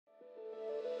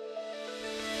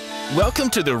Welcome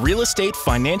to the Real Estate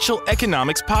Financial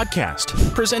Economics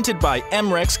Podcast, presented by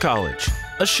MREX College,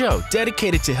 a show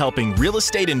dedicated to helping real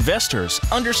estate investors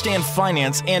understand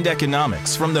finance and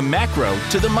economics from the macro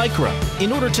to the micro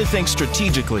in order to think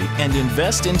strategically and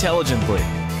invest intelligently.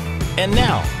 And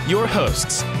now, your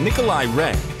hosts, Nikolai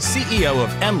Ray, CEO of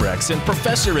MREX and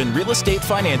professor in real estate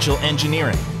financial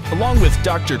engineering, along with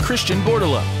Dr. Christian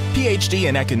Bordelot, PhD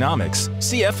in economics,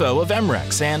 CFO of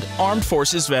MREX and Armed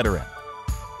Forces veteran.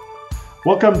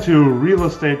 Welcome to Real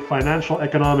Estate Financial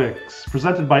Economics,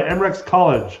 presented by MREX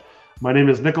College. My name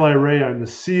is Nikolai Ray. I'm the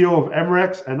CEO of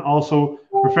MREX and also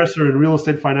professor in real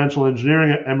estate financial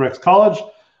engineering at MREX College.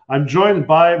 I'm joined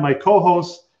by my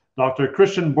co-host, Dr.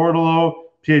 Christian Bordelot,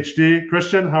 PhD.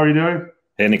 Christian, how are you doing?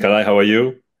 Hey, Nikolai, how are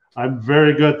you? I'm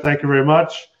very good. Thank you very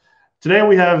much. Today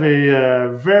we have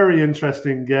a very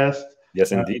interesting guest.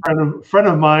 Yes, indeed. A friend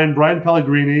of mine, Brian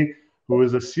Pellegrini, who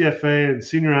is a CFA and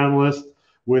senior analyst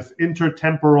with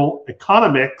intertemporal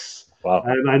economics. Wow.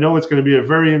 And I know it's going to be a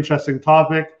very interesting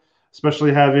topic,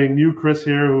 especially having you, Chris,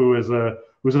 here, who's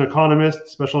an economist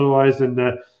specialized in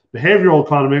behavioral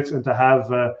economics, and to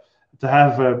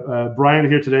have Brian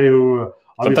here today, who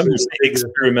sometimes you say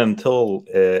experimental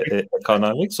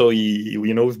economics. So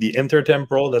the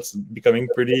intertemporal, that's becoming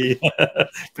pretty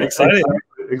exciting.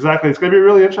 Exactly, it's going to be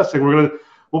really interesting.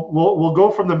 We'll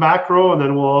go from the macro, and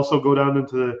then we'll also go down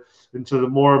into the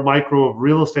more micro of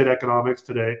real estate economics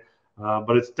today.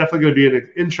 But it's definitely going to be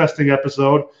an interesting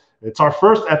episode. It's our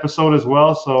first episode as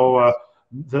well, so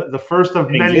the first of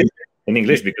many. In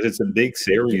English, because it's a big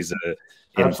series.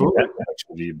 Absolutely.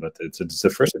 Actually, but it's the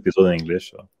first episode in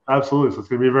English. So. Absolutely, so it's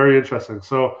going to be very interesting.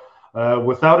 So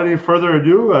without any further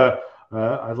ado,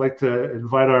 I'd like to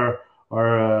invite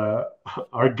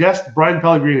our guest, Brian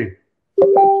Pellegrini.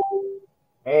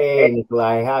 Hey,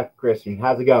 Nikolai. Hi, Christian.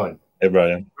 How's it going? Hey,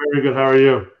 Brian. Very good. How are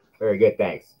you? Very good,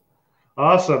 thanks.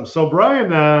 Awesome. So, Brian,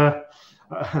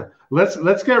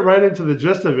 let's get right into the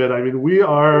gist of it. I mean, we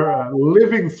are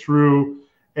living through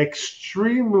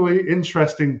extremely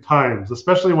interesting times,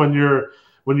 especially when you're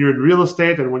in real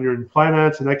estate and when you're in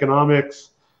finance and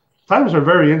economics. Times are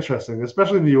very interesting,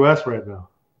 especially in the U.S. right now.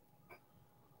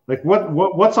 Like,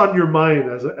 what's on your mind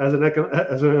as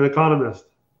an economist?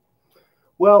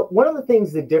 Well, one of the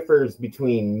things that differs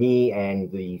between me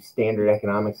and the standard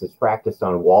economics that's practiced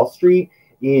on Wall Street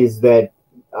is that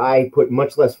I put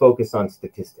much less focus on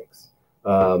statistics.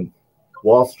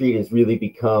 Wall Street has really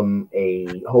become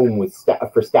a home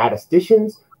for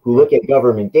statisticians who look at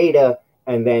government data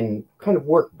and then kind of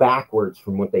work backwards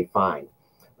from what they find.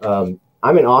 I'm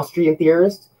an Austrian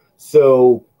theorist,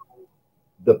 so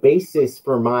the basis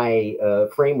for my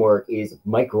framework is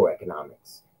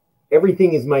microeconomics.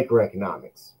 Everything is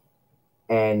microeconomics,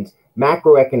 and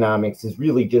macroeconomics is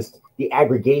really just the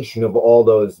aggregation of all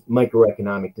those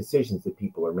microeconomic decisions that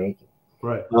people are making.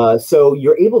 Right. So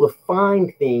you're able to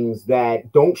find things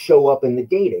that don't show up in the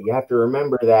data. You have to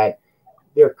remember that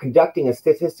they're conducting a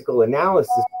statistical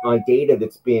analysis on data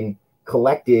that's been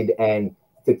collected and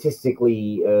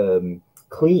statistically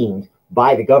cleaned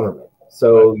by the government.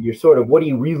 So you're sort of, what are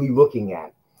you really looking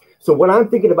at? So what I'm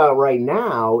thinking about right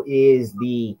now is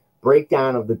the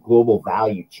breakdown of the global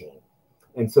value chain.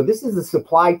 And so this is the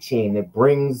supply chain that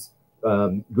brings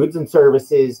goods and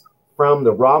services from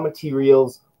the raw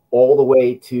materials all the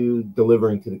way to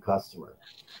delivering to the customer.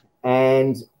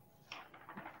 And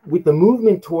with the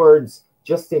movement towards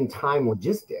just-in-time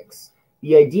logistics,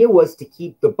 the idea was to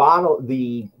keep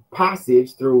the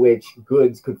passage through which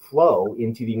goods could flow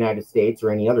into the United States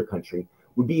or any other country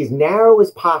would be as narrow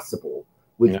as possible,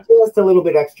 with just a little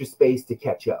bit extra space to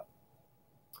catch up.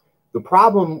 The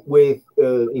problem with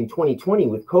in 2020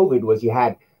 with COVID was you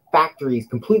had factories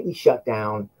completely shut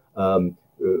down,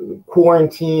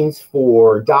 quarantines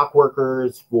for dock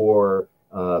workers, for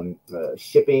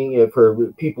shipping,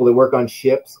 for people that work on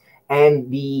ships,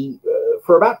 and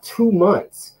for about 2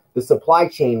 months the supply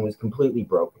chain was completely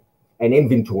broken and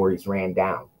inventories ran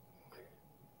down.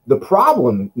 The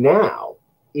problem now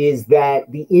is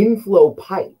that the inflow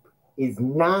pipe is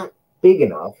not big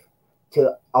enough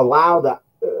to allow the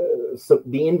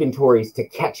inventories to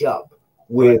catch up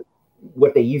with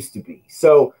what they used to be.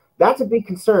 So that's a big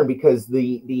concern, because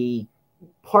the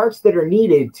parts that are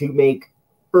needed to make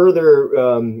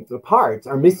further parts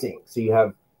are missing. So you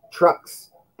have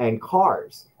trucks and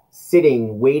cars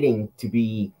sitting, waiting to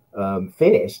be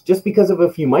finished just because of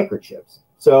a few microchips.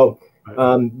 So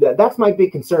that's my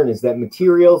big concern, is that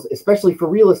materials, especially for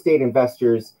real estate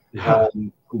investors,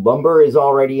 lumber is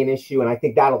already an issue, and I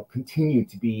think that'll continue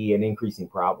to be an increasing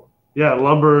problem. Yeah,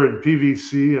 lumber and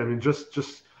PVC. I mean, just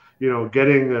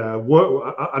getting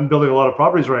I'm building a lot of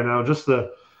properties right now. Just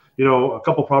the a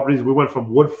couple properties, we went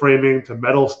from wood framing to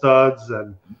metal studs,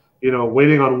 and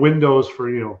waiting on windows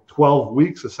for 12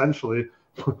 weeks essentially,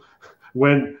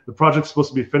 when the project's supposed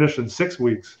to be finished in 6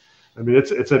 weeks. I mean,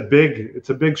 it's a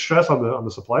big stress on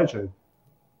the supply chain.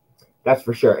 That's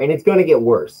for sure, and it's going to get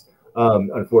worse.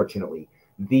 Unfortunately,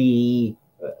 the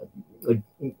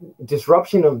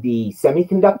disruption of the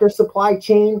semiconductor supply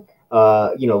chain.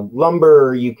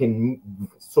 Lumber you can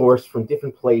source from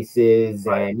different places,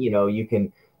 right. And you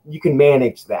can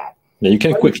manage that. Yeah, you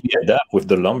can quickly adapt with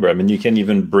the lumber. I mean, you can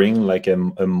even bring like a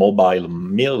mobile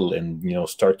mill and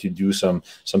start to do some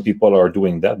people are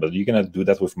doing that, but you cannot do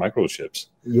that with microchips.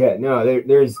 Yeah, no,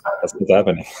 that's what's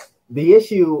happening. The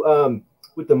issue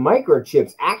with the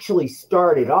microchips actually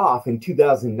started off in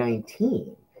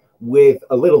 2019 with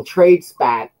a little trade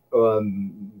spat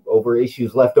over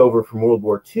issues left over from World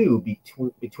War II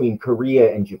between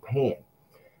Korea and Japan.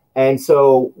 And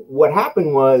so what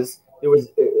happened was there was,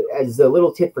 as a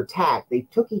little tit for tat, they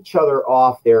took each other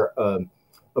off their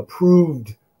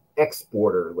approved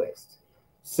exporter list.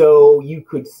 So you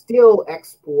could still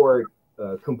export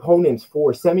components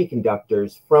for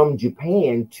semiconductors from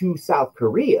Japan to South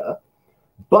Korea,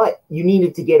 but you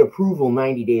needed to get approval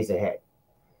 90 days ahead.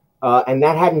 And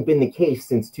that hadn't been the case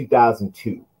since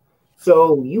 2002.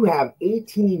 So you have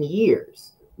 18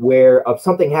 years where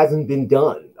something hasn't been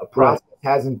done, a process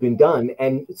hasn't been done.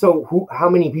 And so how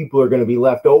many people are going to be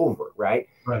left over, right?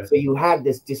 So you had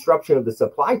this disruption of the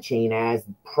supply chain as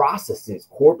processes,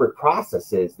 corporate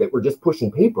processes that were just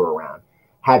pushing paper around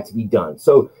had to be done.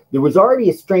 So there was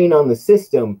already a strain on the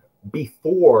system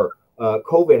before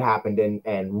COVID happened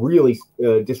and really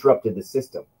disrupted the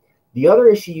system. The other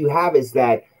issue you have is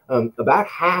that about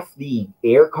half the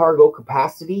air cargo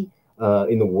capacity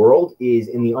in the world is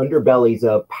in the underbellies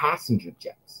of passenger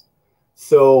jets.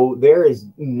 So there is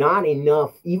not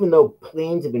enough, even though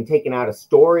planes have been taken out of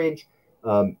storage,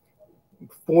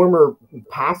 former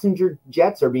passenger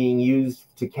jets are being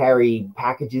used to carry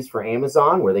packages for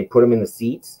Amazon, where they put them in the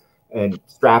seats and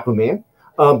strap them in.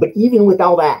 But even with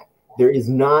all that, there is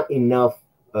not enough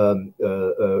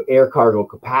air cargo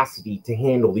capacity to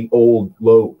handle the old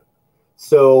load.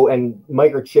 So, and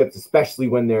microchips, especially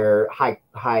when they're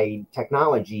high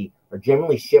technology, are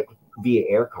generally shipped via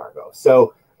air cargo.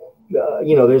 So,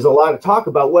 there's a lot of talk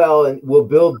about, well, and we'll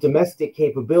build domestic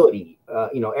capability.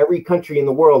 Every country in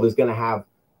the world is going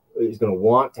to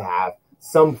want to have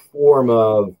some form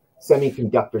of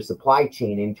semiconductor supply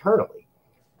chain internally.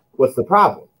 What's the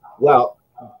problem? Well,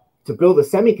 to build a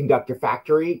semiconductor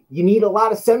factory, you need a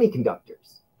lot of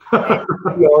semiconductors.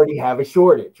 We already have a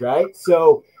shortage, right?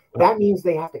 So that means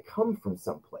they have to come from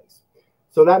someplace.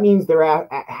 So that means there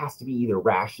has to be either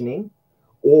rationing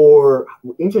or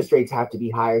interest rates have to be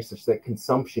higher such that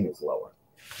consumption is lower.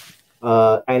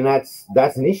 And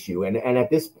that's an issue. And at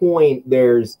this point,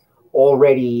 there's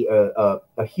already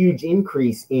a huge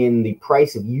increase in the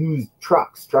price of used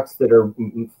trucks that are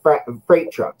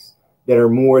freight trucks that are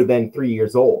more than 3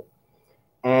 years old.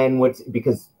 And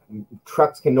because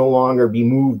trucks can no longer be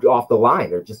moved off the line.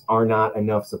 There just are not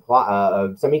enough supply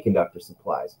semiconductor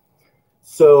supplies.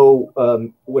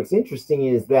 So what's interesting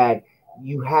is that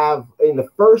you have in the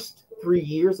first 3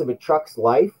 years of a truck's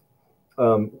life,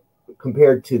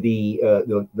 compared to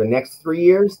the next 3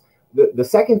 years, the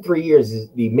second 3 years is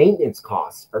the maintenance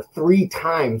costs are 3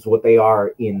 times what they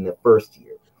are in the first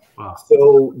year. Wow.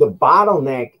 So the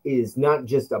bottleneck is not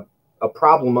just a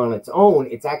problem on its own;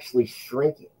 it's actually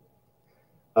shrinking.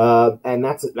 And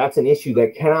that's an issue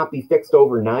that cannot be fixed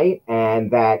overnight, and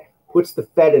that puts the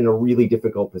Fed in a really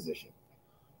difficult position.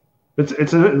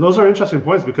 Those are interesting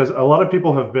points, because a lot of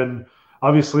people have been,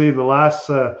 obviously in the last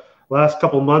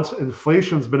couple months,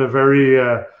 inflation's been a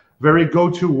very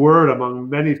go-to word among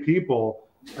many people,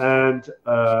 and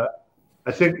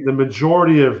I think the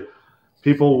majority of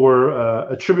people were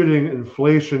attributing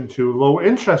inflation to low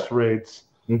interest rates,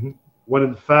 when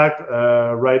in fact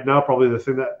right now probably the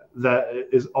thing that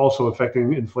is also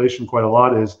affecting inflation quite a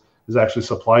lot is actually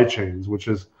supply chains, which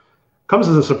comes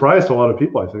as a surprise to a lot of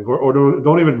people, I think, or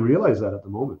don't even realize that at the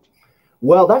moment.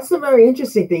 Well, that's the very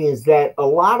interesting thing, is that a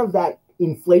lot of that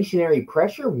inflationary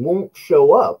pressure won't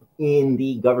show up in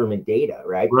the government data,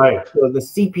 right? Right. So the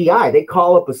CPI, they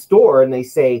call up a store and they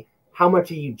say, how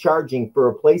much are you charging for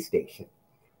a PlayStation?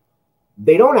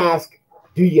 They don't ask,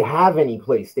 do you have any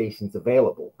PlayStations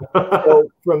available? So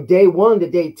from day 1 to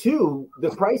day 2,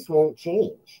 the price won't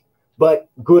change. But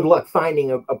good luck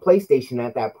finding a PlayStation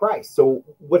at that price. So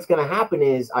what's going to happen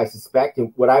is, I suspect,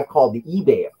 what I've called the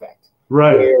eBay effect.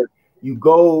 Right. Where You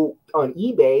go on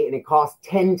eBay and it costs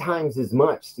 10 times as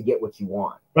much to get what you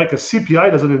want. Right, because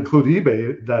CPI doesn't include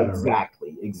eBay data. Exactly,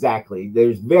 right? Exactly.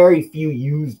 There's very few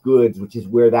used goods, which is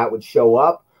where that would show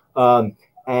up,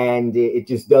 and it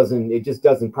just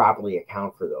doesn't properly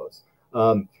account for those.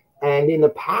 And in the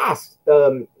past,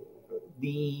 the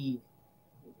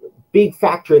big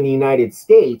factor in the United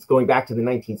States, going back to the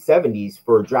 1970s,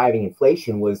 for driving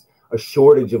inflation was a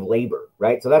shortage of labor,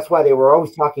 right? So that's why they were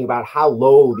always talking about how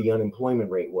low the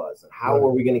unemployment rate was and how are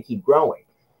we going to keep growing.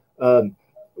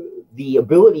 The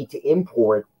ability to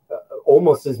import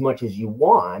almost as much as you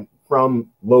want from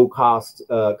low-cost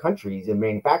countries and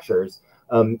manufacturers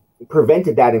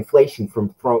prevented that inflation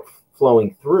from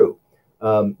flowing through.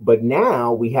 But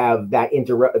now we have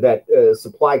that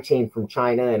supply chain from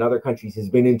China and other countries has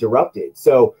been interrupted.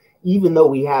 So even though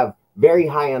we have very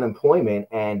high unemployment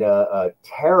and a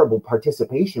terrible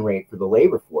participation rate for the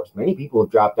labor force, many people have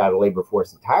dropped out of labor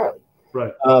force entirely.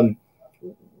 Right.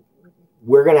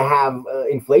 We're going to have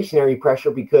inflationary pressure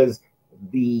because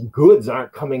the goods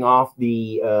aren't coming off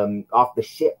the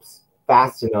ships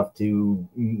fast enough to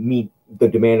meet the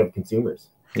demand of consumers.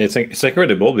 It's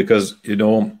incredible because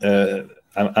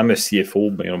I'm a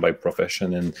CFO, by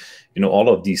profession, and all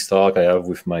of these talk I have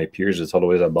with my peers, it's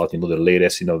always about the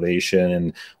latest innovation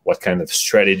and what kind of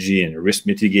strategy and risk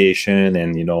mitigation,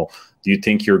 and do you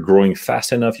think you're growing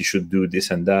fast enough? You should do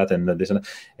this and that and this and that.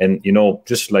 And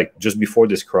just before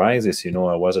this crisis, I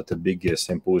was at a big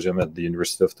symposium at the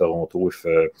University of Toronto with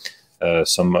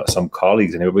some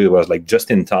colleagues, and everybody was like,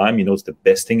 just in time, it's the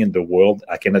best thing in the world.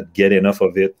 I cannot get enough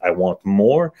of it. I want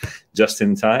more just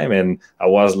in time. And I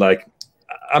was like,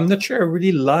 I'm not sure I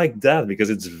really like that, because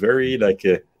it's very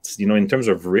in terms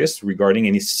of risk regarding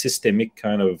any systemic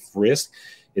kind of risk,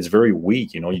 it's very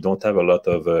weak. You don't have a lot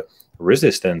of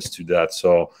resistance to that.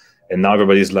 So, and now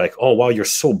everybody's like, oh, wow, you're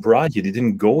so bright. You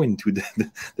didn't go into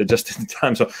the just in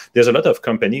time. So there's a lot of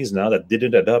companies now that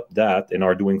didn't adopt that and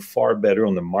are doing far better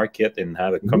on the market and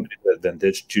have a competitive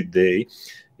advantage today,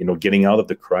 getting out of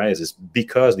the crisis,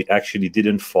 because they actually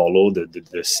didn't follow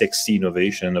the sexy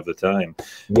innovation of the time,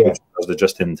 which was the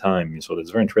just in time. So that's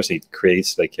very interesting. It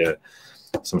creates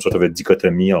some sort of a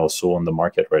dichotomy also on the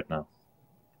market right now.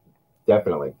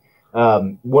 Definitely.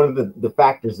 One of the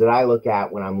factors that I look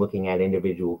at when I'm looking at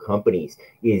individual companies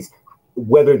is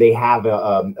whether they have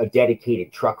a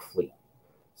dedicated truck fleet.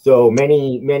 So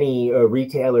many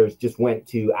retailers just went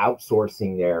to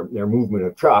outsourcing their movement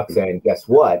of trucks, and guess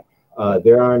what?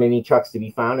 There aren't any trucks to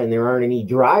be found, and there aren't any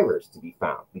drivers to be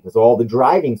found because all the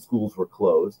driving schools were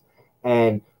closed.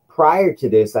 And prior to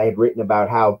this, I had written about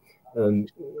how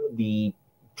the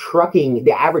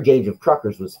average age of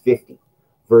truckers was 50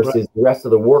 versus the rest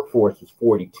of the workforce was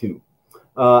 42.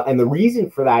 And the reason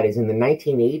for that is in the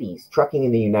 1980s, trucking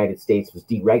in the United States was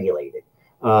deregulated.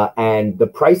 And the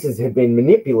prices had been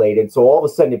manipulated. So all of a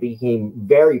sudden it became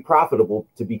very profitable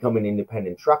to become an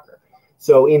independent trucker.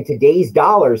 So in today's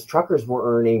dollars, truckers were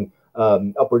earning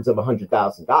upwards of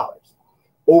 $100,000.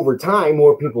 Over time,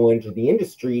 more people entered the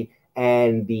industry,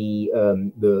 and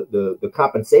the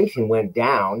compensation went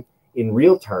down in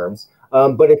real terms.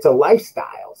 But it's a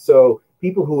lifestyle. So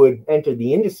people who had entered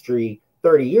the industry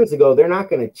 30 years ago, they're not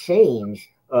going to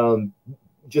change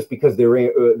just because their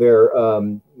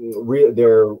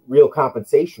real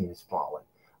compensation has fallen.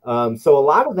 So a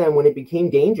lot of them, when it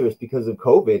became dangerous because of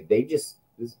COVID, they just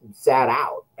sat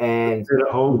out, and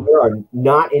there are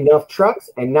not enough trucks,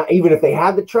 and not even if they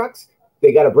had the trucks,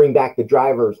 they got to bring back the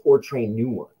drivers or train new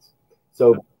ones.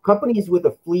 So companies with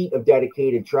a fleet of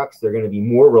dedicated trucks, they're going to be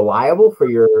more reliable for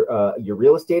your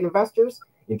real estate investors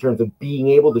in terms of being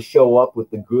able to show up with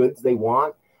the goods they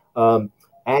want, and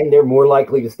they're more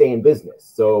likely to stay in business.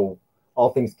 So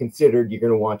all things considered, you're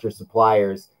going to want your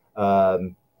suppliers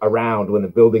around when the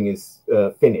building is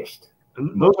finished.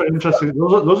 And those are interesting.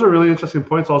 Those are really interesting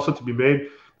points also to be made,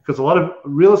 because a lot of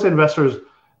real estate investors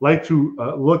like to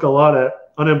look a lot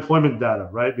at unemployment data,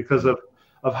 right? Because of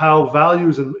how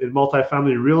values in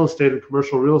multifamily real estate and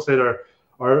commercial real estate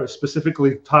are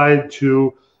specifically tied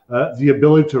to the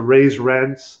ability to raise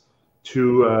rents,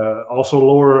 to also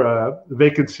lower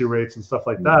vacancy rates and stuff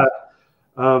like that.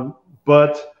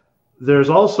 But there's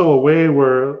also a way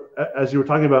where, as you were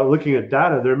talking about looking at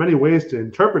data, there are many ways to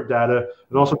interpret data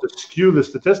and also to skew the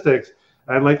statistics.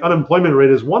 And unemployment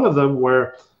rate is one of them,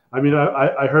 where,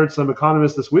 I heard some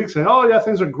economists this week saying, oh yeah,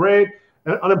 things are great,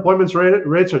 and unemployment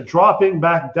rates are dropping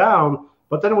back down.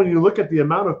 But then when you look at the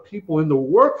amount of people in the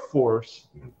workforce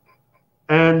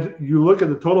and you look at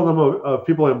the total number of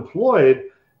people employed,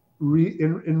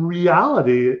 in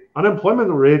reality,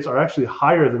 unemployment rates are actually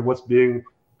higher than what's being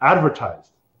advertised.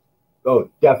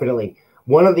 Oh, definitely.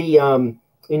 One of the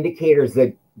indicators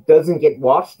that doesn't get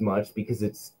watched much because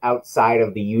it's outside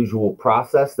of the usual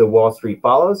process that Wall Street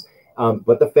follows,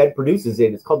 but the Fed produces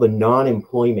it. It's called the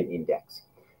non-employment index.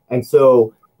 And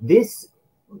so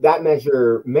that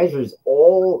measures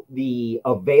all the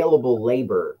available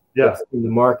labor that's in the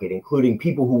market, including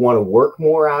people who want to work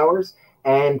more hours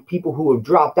and people who have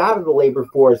dropped out of the labor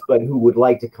force but who would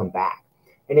like to come back.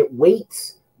 And it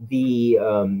weights the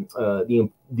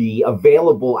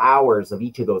available hours of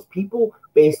each of those people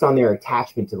based on their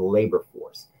attachment to the labor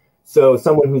force. So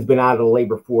someone who's been out of the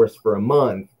labor force for a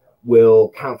month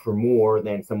will count for more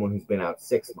than someone who's been out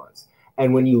 6 months.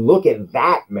 And when you look at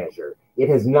that measure, it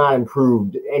has not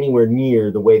improved anywhere near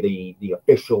the way the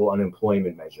official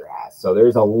unemployment measure has. So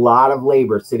there's a lot of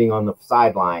labor sitting on the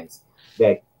sidelines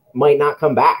that might not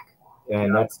come back.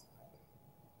 And I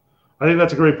think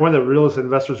that's a great point, that real estate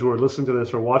investors who are listening to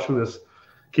this or watching this,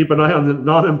 keep an eye on the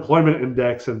non-employment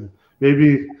index and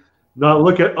maybe not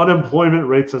look at unemployment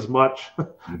rates as much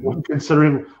when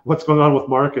considering what's going on with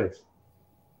markets.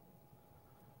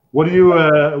 What do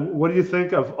you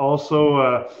think of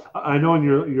also? I know in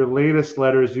your latest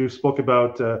letters you spoke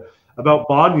about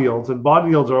bond yields, and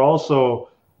bond yields are also,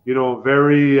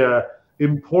 very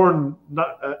important,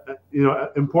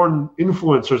 important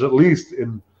influencers, at least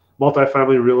in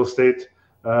multifamily real estate.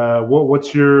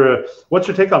 What's your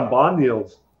take on bond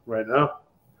yields right now?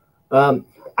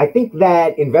 I think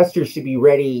that investors should be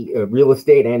ready, real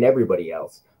estate and everybody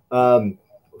else,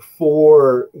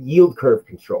 for yield curve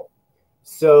control.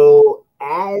 So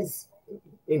as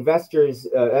investors,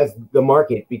 as the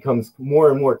market becomes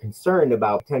more and more concerned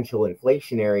about potential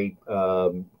inflationary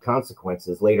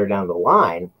consequences later down the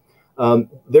line,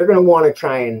 they're going to want to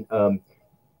try and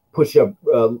push up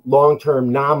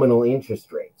long-term nominal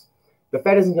interest rates. The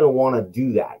Fed isn't going to want to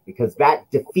do that because that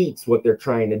defeats what they're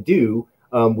trying to do,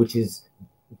 which is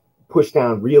push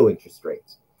down real interest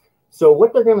rates. So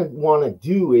what they're going to want to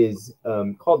do is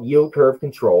called yield curve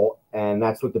control, and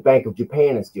that's what the Bank of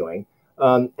Japan is doing,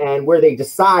 and where they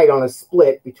decide on a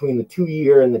split between the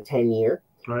 2-year and the 10-year,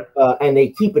 right. And they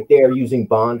keep it there using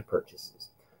bond purchases.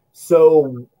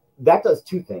 So that does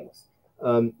two things.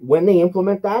 When they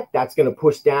implement that, that's going to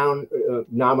push down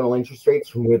nominal interest rates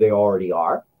from where they already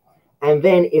are. And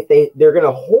then if they're going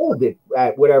to hold it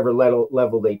at whatever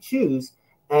level they choose,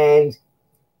 and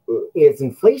as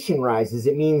inflation rises,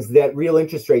 it means that real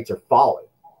interest rates are falling.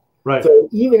 Right. So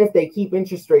even if they keep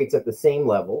interest rates at the same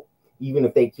level, even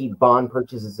if they keep bond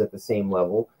purchases at the same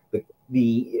level,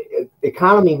 the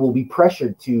economy will be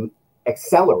pressured to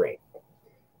accelerate.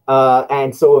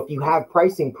 And so if you have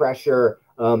pricing pressure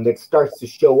that starts to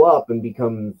show up and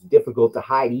becomes difficult to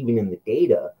hide even in the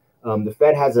data, the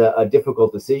Fed has a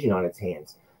difficult decision on its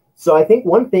hands. So I think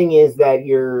one thing is that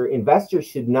your investors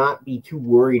should not be too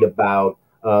worried about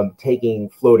taking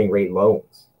floating rate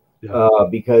loans,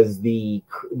 because the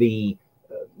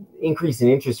increase in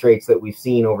interest rates that we've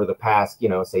seen over the past,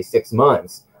 say 6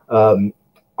 months,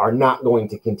 are not going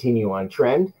to continue on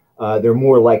trend. They're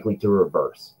more likely to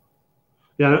reverse.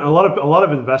 Yeah, a lot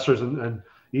of investors and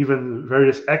even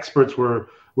various experts were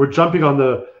jumping on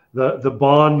the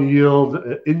bond yield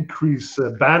increase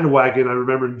bandwagon. I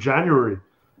remember in January,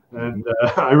 and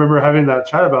I remember having that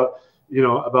chat about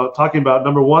talking about,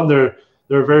 number one, there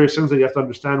are various things that you have to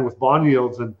understand with bond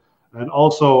yields, and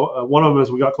also one of them,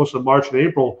 as we got closer to March and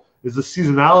April, is the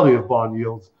seasonality of bond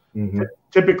yields. Mm-hmm.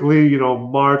 Typically,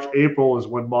 March, April is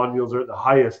when bond yields are at the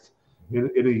highest in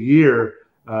a year,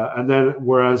 and then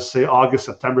whereas say August,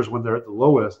 September is when they're at the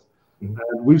lowest. Mm-hmm.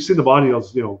 And we've seen the bond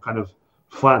yields, kind of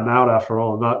flatten out after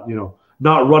all,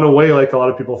 not run away like a lot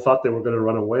of people thought they were going to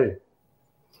run away.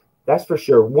 That's for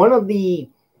sure. One of the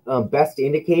best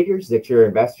indicators that your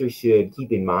investors should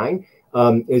keep in mind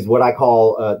is what I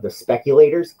call the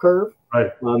speculator's curve.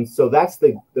 Right. So that's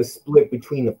the split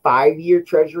between the 5-year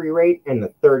Treasury rate and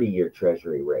the 30-year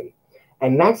Treasury rate.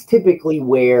 And that's typically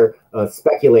where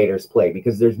speculators play,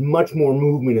 because there's much more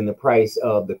movement in the price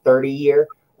of the 30-year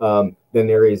than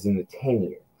there is in the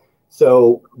 10-year.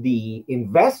 So the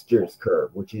investors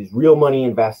curve, which is real money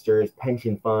investors,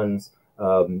 pension funds,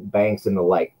 banks and the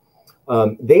like,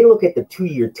 they look at the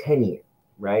 2-year, 10-year,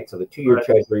 right? So the 2-year right.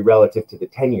 Treasury relative to the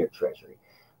 10-year Treasury.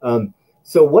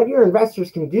 So what your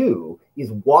investors can do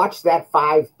is watch that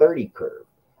 530 curve,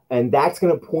 and that's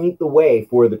going to point the way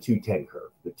for the 210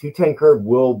 curve. The 210 curve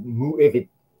will move. If it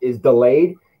is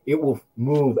delayed, it will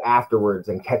move afterwards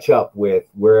and catch up with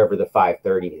wherever the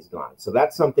 530 has gone. So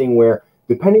that's something where,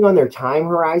 depending on their time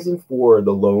horizon for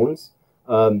the loans,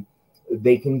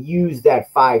 they can use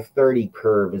that 530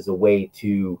 curve as a way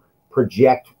to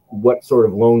project what sort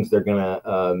of loans they're gonna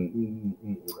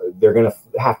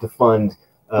have to fund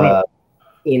right.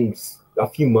 in a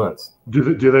few months.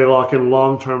 Do they lock in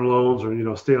long-term loans,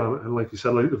 or stay on, like you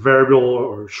said, like variable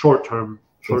or short-term?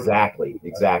 Exactly.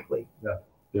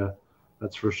 Yeah,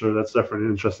 that's for sure. That's definitely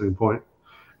an interesting point.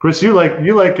 Chris, you like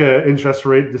interest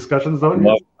rate discussions, don't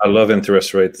you? I love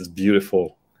interest rates. It's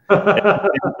beautiful.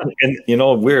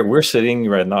 And we're sitting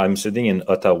right now. I'm sitting in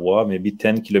Ottawa, maybe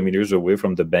 10 kilometers away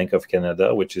from the Bank of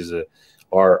Canada, which is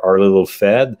our little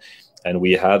Fed. And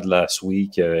we had last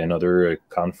week another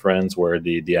conference where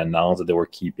they announced that they were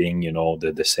keeping,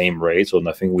 the same rate, so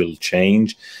nothing will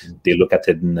change. They look at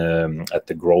it at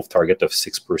the growth target of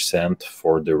 6%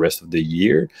 for the rest of the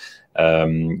year.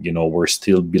 We're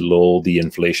still below the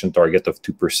inflation target of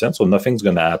 2%, so nothing's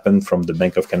going to happen from the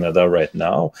Bank of Canada right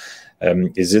now.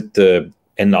 Is it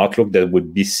an outlook that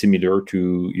would be similar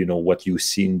to what you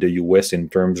see in the US in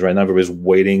terms right now? Everybody's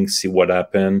waiting, see what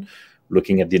happened,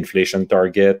 looking at the inflation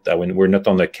target. When we're not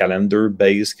on a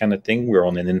calendar-based kind of thing, we're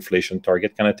on an inflation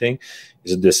target kind of thing.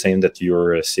 Is it the same that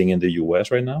you're seeing in the US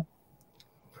right now?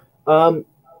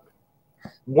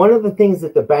 One of the things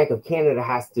that the Bank of Canada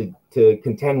has to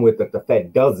contend with that the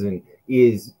Fed doesn't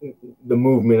is the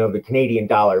movement of the Canadian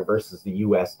dollar versus the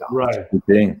US dollar.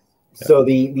 Right. So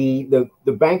the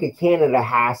Bank of Canada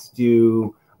has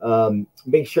to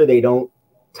make sure they don't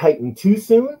tighten too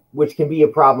soon, which can be a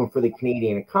problem for the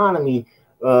Canadian economy.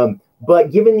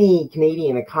 But given the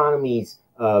Canadian economy's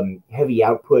heavy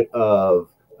output of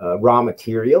raw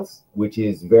materials, which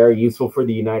is very useful for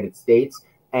the United States,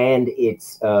 and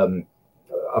it's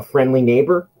a friendly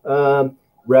neighbor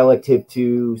relative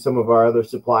to some of our other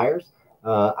suppliers,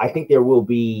 I think there will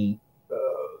be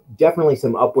definitely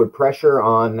some upward pressure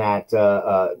on that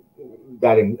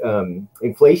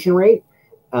inflation rate.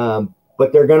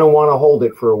 But they're going to want to hold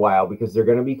it for a while because they're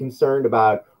going to be concerned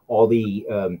about all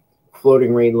the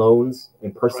floating rate loans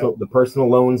and the personal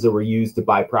loans that were used to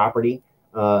buy property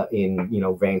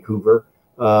in Vancouver,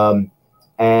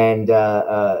 and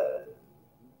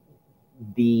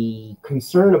the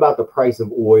concern about the price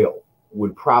of oil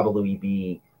would probably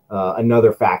be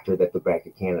another factor that the Bank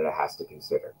of Canada has to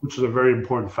consider, which is a very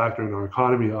important factor in our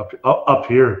economy up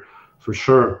here for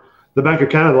sure. The Bank of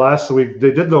Canada last week,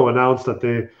 they did though announce that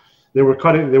they were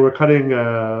cutting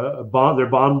their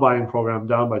bond buying program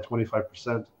down by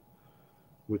 25%,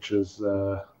 which is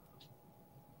a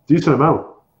decent amount.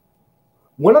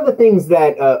 One of the things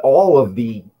that all of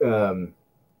the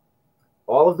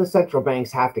central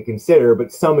banks have to consider,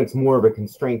 but some it's more of a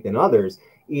constraint than others,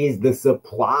 is the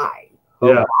supply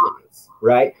of bonds,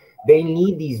 right? They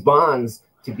need these bonds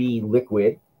to be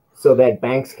liquid so that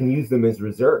banks can use them as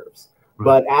reserves. Right.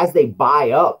 But as they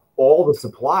buy up all the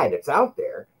supply that's out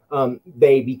there,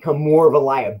 they become more of a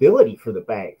liability for the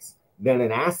banks than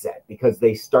an asset because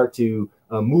they start to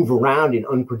move around in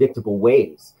unpredictable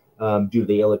ways due to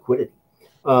the illiquidity.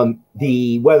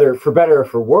 Whether for better or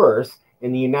for worse,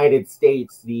 in the United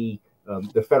States, the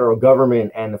federal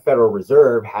government and the Federal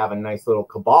Reserve have a nice little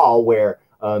cabal where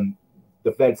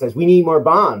the Fed says we need more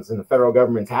bonds, and the federal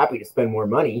government's happy to spend more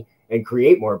money and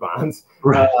create more bonds.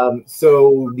 Right.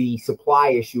 So the supply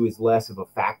issue is less of a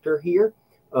factor here.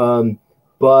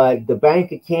 But the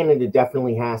Bank of Canada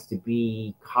definitely has to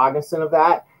be cognizant of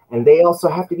that. And they also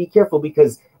have to be careful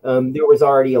because there was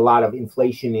already a lot of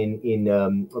inflation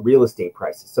in real estate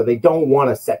prices. So they don't want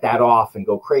to set that off and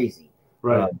go crazy.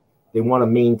 Right. They want to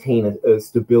maintain a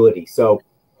stability. So,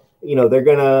 they're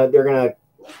gonna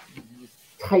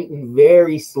tighten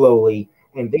very slowly,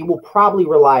 and they will probably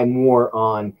rely more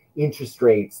on interest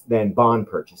rates than bond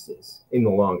purchases in the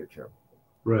longer term.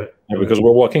 Right. Yeah, because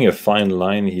we're walking a fine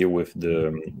line here with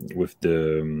the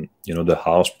the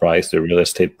house price, the real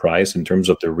estate price in terms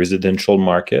of the residential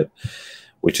market,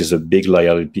 which is a big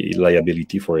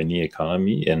liability for any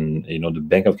economy. And the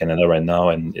Bank of Canada right now,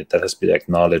 and that has been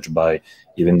acknowledged by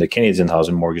even the Canadian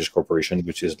Housing Mortgage Corporation,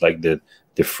 which is like the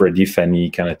Freddie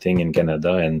Fannie kind of thing in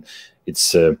Canada. And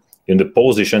it's in the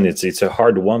position, it's a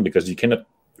hard one because you cannot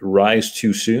rise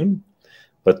too soon.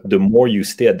 But the more you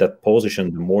stay at that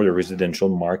position, the more the residential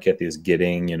market is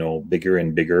getting, bigger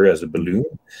and bigger as a balloon.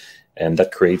 And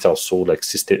that creates also like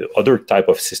other type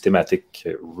of systematic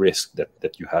risk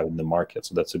that you have in the market.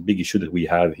 So that's a big issue that we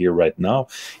have here right now.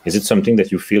 Is it something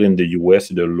that you feel in the US,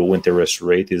 the low interest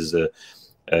rate is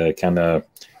kind of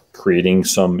creating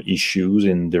some issues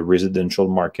in the residential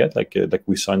market like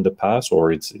we saw in the past,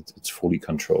 or it's fully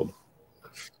controlled?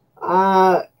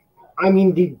 I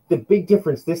mean, the big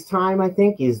difference this time, I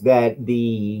think, is that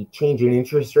the change in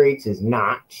interest rates is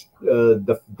not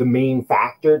the main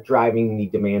factor driving the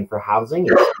demand for housing.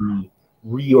 It's the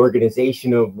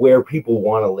reorganization of where people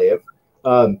want to live.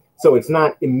 So it's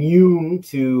not immune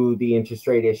to the interest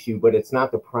rate issue, but it's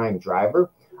not the prime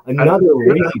driver. Another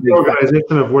really big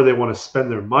organization of where they want to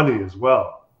spend their money as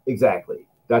well. Exactly.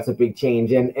 That's a big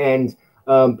change. And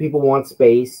people want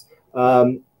space.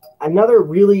 Another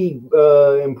really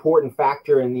important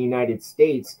factor in the United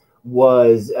States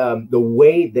was the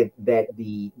way that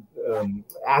the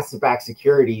asset-backed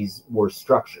securities were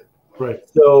structured. Right.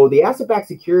 So the asset-backed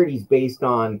securities based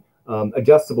on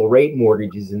adjustable rate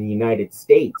mortgages in the United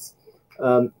States,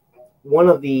 one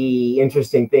of the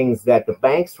interesting things that the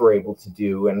banks were able to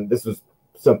do, and this was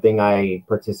something I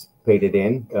participated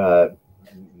in,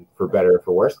 for better or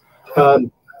for worse,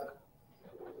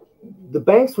 the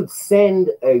banks would send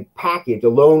a package, a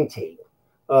loan tape,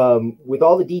 with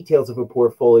all the details of a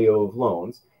portfolio of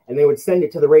loans, and they would send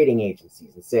it to the rating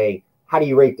agencies and say, how do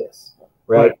you rate this?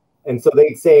 Right? And so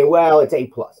they'd say, well, it's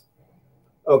A+.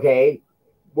 Okay,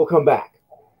 we'll come back.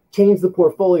 Change the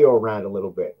portfolio around a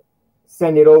little bit.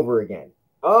 Send it over again.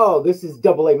 Oh, this is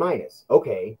AA-.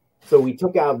 Okay, so we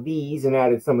took out these and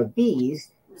added some of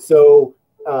these. So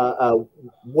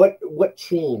what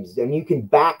changed? And you can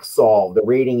back solve the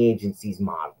rating agency's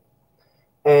model.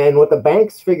 And what the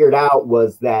banks figured out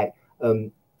was that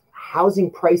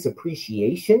housing price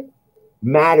appreciation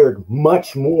mattered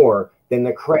much more than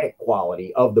the credit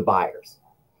quality of the buyers.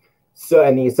 So,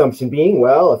 and the assumption being,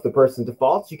 well, if the person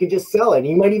defaults, you can just sell it and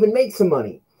you might even make some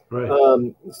money. Right.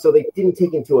 So they didn't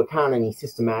take into account any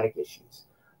systematic issues.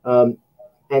 And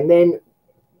then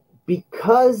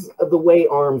because of the way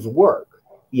ARMs work,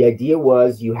 the idea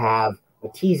was you have a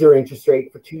teaser interest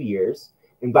rate for 2 years.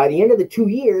 And by the end of the 2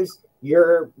 years,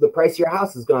 the price of your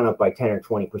house has gone up by 10 or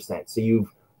 20%. So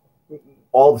you've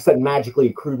all of a sudden magically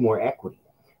accrued more equity.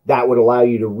 That would allow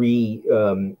you to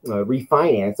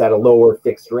refinance at a lower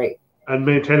fixed rate. And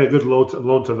maintain a good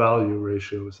loan to value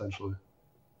ratio, essentially.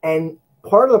 And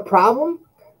part of the problem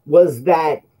was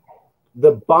that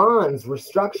the bonds were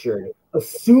structured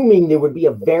assuming there would be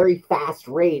a very fast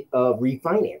rate of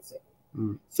refinancing.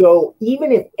 So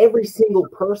even if every single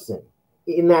person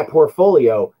in that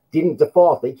portfolio didn't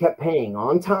default, they kept paying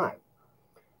on time,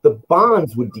 the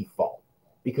bonds would default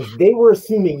because they were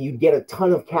assuming you'd get a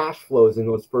ton of cash flows in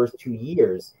those first 2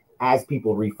 years as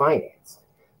people refinanced.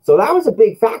 So that was a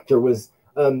big factor, was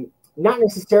not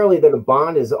necessarily that a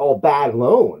bond is all bad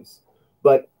loans,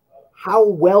 but how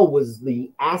well was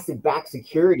the asset-backed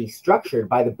security structured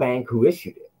by the bank who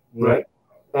issued it, right?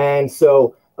 And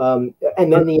so, and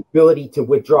then the ability to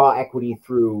withdraw equity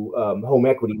through home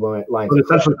equity lines. But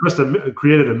essentially, Krista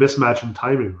created a mismatch in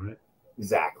timing, right?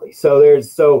 Exactly. So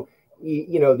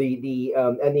you know,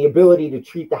 and the ability to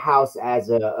treat the house as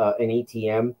an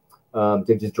ATM,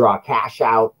 to just draw cash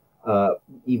out,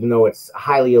 even though it's a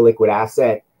highly illiquid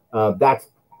asset,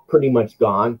 that's pretty much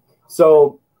gone.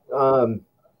 So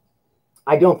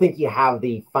I don't think you have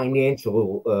the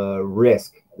financial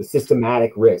risk, the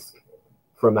systematic risk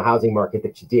from the housing market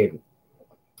that you did,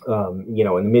 you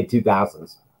know, in the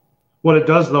mid-2000s. What it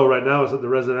does, though, right now is that the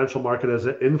residential market, as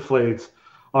it inflates,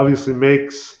 obviously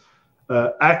makes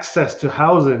access to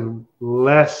housing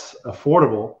less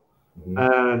affordable,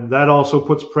 and that also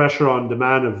puts pressure on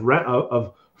demand of rent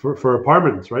for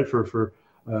apartments, right? For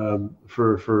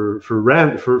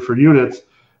rent for units,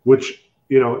 which,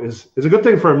 you know, is a good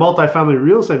thing for a multifamily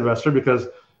real estate investor, because,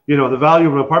 you know, the value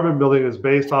of an apartment building is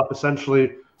based off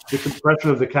essentially the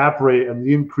compression of the cap rate and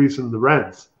the increase in the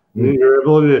rents. Your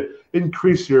ability to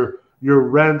increase your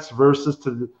rents versus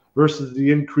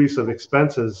the increase of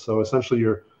expenses. So essentially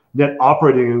your net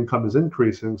operating income is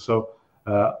increasing. So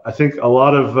I think a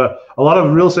lot of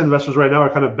real estate investors right now are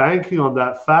kind of banking on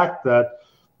that fact, that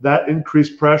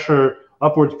increased pressure,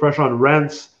 upwards pressure on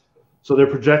rents. So they're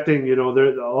projecting, you know,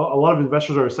 a lot of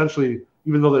investors are essentially,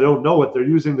 even though they don't know it, they're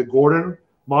using the Gordon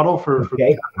model for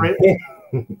cap rate.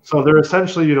 So they're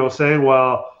essentially, you know, saying,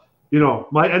 well, you know,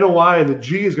 my NOI and the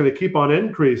G is going to keep on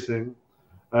increasing.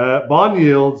 Bond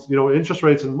yields, you know, interest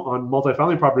rates on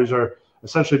multifamily properties are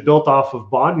essentially built off of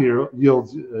bond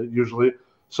yields usually.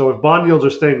 So if bond yields are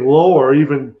staying low or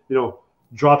even, you know,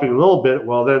 dropping a little bit,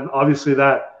 well, then obviously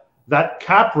that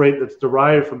cap rate that's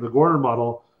derived from the Gordon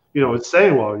model, you know, it's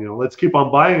saying, well, you know, let's keep on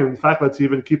buying. And in fact, let's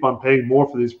even keep on paying more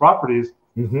for these properties,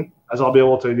 as I'll be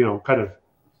able to, you know, kind of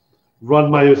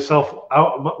run myself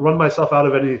out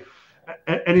of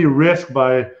any risk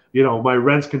by, you know, my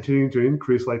rents continuing to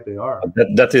increase like they are.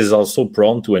 That is also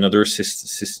prone to another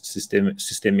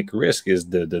systemic risk, is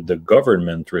the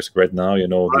government risk right now. You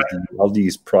know, all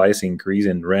these price increase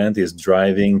in rent is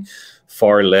driving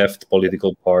far left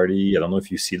political party. I don't know if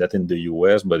you see that in the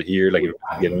US, but here, like, you're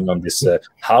getting on this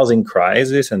housing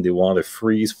crisis, and they want to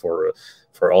freeze for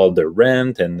for all the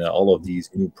rent and all of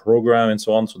these new programs and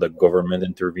so on. So the government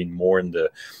intervene more in the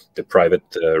private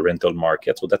rental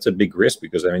market. So that's a big risk,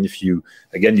 because I mean, if you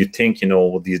think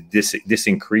this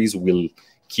increase will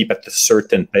keep at a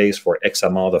certain pace for X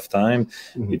amount of time,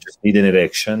 you just need an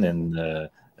election, and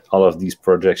all of these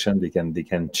projections they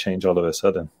can change all of a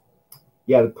sudden.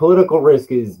 Yeah, the political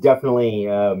risk is definitely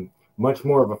much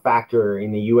more of a factor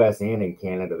in the U.S. and in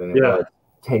Canada than it was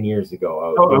 10 years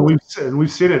ago. And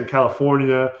we've seen it in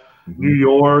California, New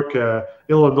York,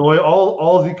 Illinois,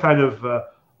 all the kind of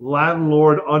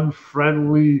landlord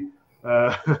unfriendly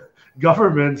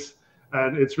governments,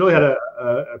 and it's really had a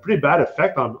pretty bad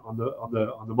effect on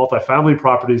the multifamily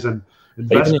properties and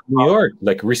even in New York.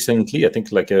 Like recently, I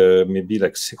think maybe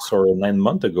 6 or 9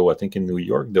 months ago, I think in New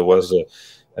York there was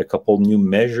a couple new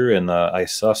measure, and I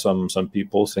saw some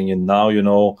people saying now,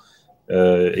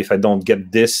 if I don't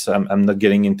get this, I'm not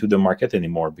getting into the market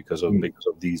anymore because of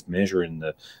these measures. And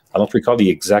I don't recall the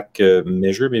exact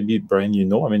measure. Maybe Brian,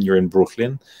 I mean, you're in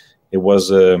Brooklyn. It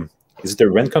was is it a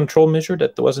rent control measure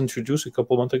that was introduced a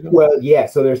couple months ago? Well, yeah.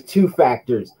 So there's two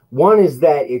factors. One is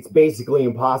that it's basically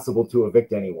impossible to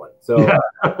evict anyone. So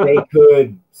they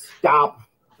could stop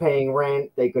paying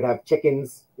rent. They could have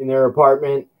chickens in their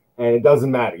apartment, and it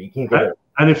doesn't matter. You can't get it.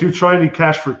 And if you try any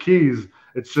cash for keys,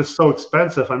 it's just so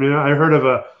expensive. I mean, I heard of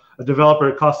a developer.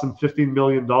 It cost them $15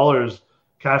 million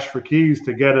cash for keys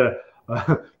to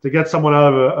get someone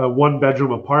out of a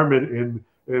 1-bedroom apartment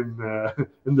in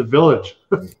the Village.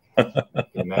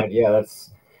 Yeah,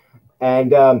 that's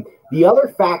and the other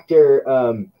factor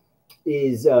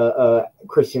is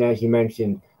Christian, as you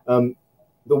mentioned, the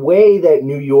way that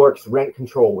New York's rent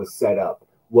control was set up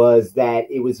was that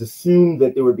it was assumed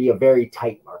that there would be a very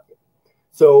tight market.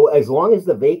 So as long as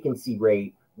the vacancy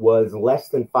rate was less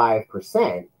than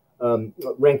 5%,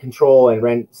 rent control and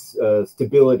rent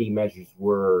stability measures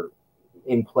were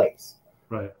in place.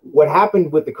 Right. What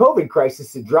happened with the COVID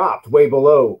crisis, it dropped way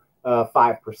below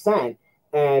 5%.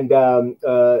 And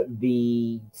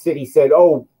the city said,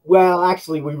 oh, well,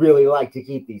 actually, we really like to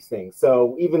keep these things.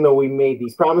 So even though we made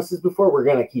these promises before, we're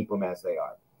going to keep them as they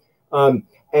are.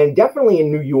 And definitely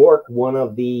in New York, one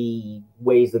of the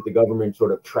ways that the government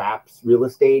sort of traps real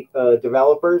estate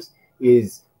developers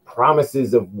is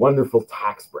promises of wonderful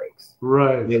tax breaks.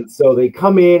 Right. And so they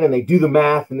come in and they do the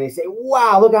math and they say,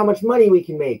 wow, look how much money we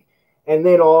can make. And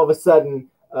then all of a sudden,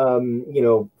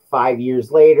 5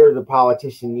 years later, the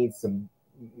politician needs some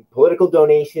political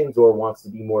donations or wants to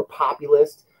be more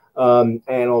populist. And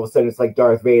all of a sudden, it's like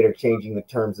Darth Vader changing the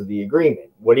terms of the agreement.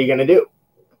 What are you going to do?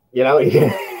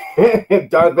 If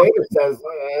Darth Vader says,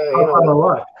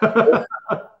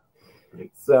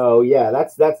 So yeah,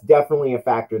 that's definitely a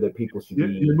factor that people should be.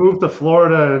 You move to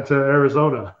Florida and to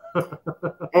Arizona,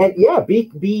 and yeah,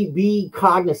 be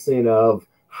cognizant of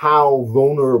how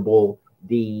vulnerable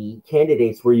the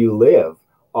candidates where you live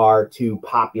are to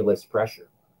populist pressure.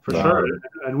 For sure,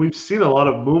 and we've seen a lot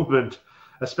of movement,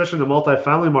 especially in the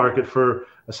multifamily market,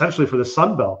 essentially for the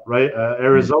Sun Belt, right?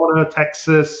 Arizona,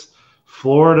 Texas,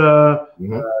 Florida,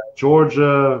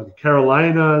 Georgia,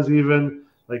 Carolinas, even.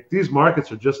 Like these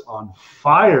markets are just on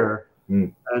fire,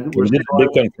 and we did a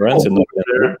big conference in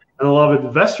there, and a lot of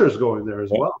investors going there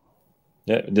as well.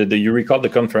 Yeah, you recall the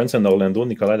conference in Orlando,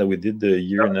 Nicolas, that we did a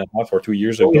year and a half or 2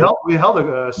 years ago? We held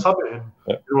a summit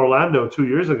in Orlando 2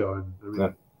 years ago.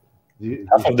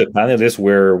 Half of the panelists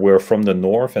were from the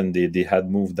north, and they had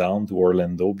moved down to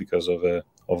Orlando because of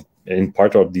in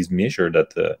part of these measures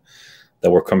that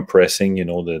were compressing,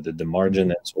 the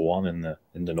margin and so on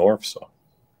in the north. So.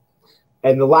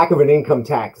 And the lack of an income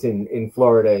tax in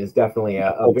Florida is definitely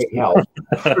a big help.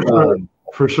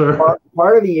 For sure.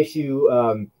 Part of the issue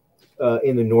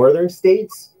in the northern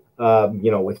states,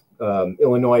 with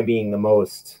Illinois being the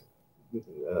most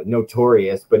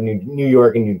notorious, but New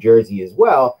York and New Jersey as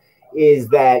well, is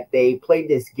that they played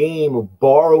this game of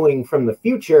borrowing from the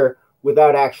future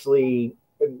without actually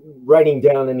writing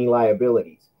down any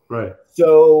liabilities. Right.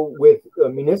 So with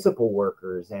municipal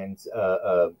workers and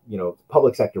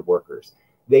public sector workers,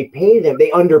 they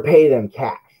underpay them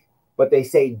cash, but they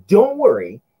say, don't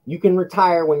worry, you can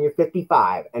retire when you're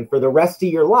 55, and for the rest of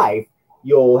your life,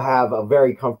 you'll have a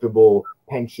very comfortable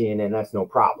pension, and that's no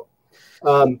problem.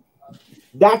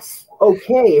 That's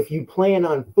okay if you plan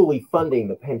on fully funding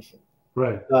the pension.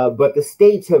 Right. But the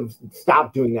states have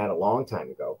stopped doing that a long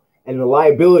time ago, and the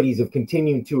liabilities have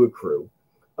continued to accrue.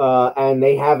 And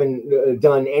they haven't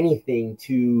done anything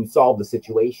to solve the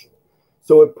situation.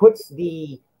 So it puts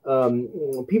the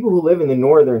people who live in the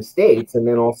northern states, and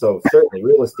then also certainly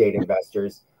real estate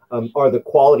investors, are the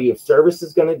quality of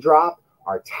services going to drop?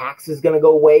 Are taxes going to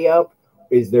go way up?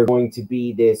 Is there going to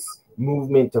be this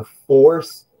movement to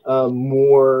force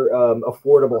more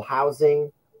affordable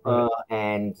housing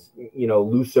and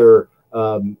looser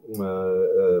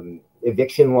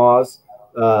eviction laws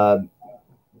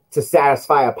to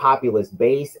satisfy a populist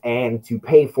base and to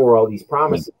pay for all these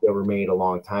promises that were made a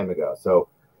long time ago. So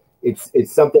it's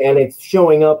something, and it's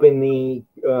showing up in the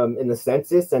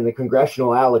census and the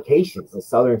congressional allocations. The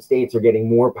southern states are getting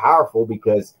more powerful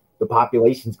because the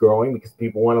population's growing, because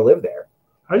people want to live there.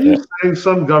 Are you saying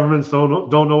some governments don't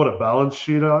know what a balance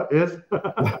sheet is?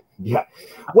 Yeah.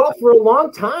 Well, for a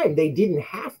long time they didn't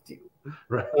have to.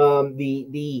 Right.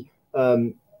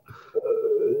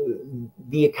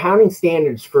 The accounting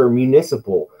standards for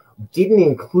municipal didn't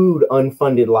include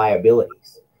unfunded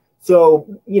liabilities. So,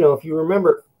 if you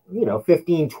remember,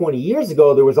 15, 20 years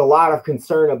ago, there was a lot of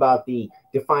concern about the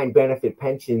defined benefit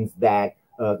pensions that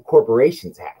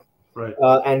corporations had. Right.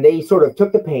 And they sort of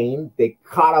took the pain. They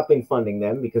caught up in funding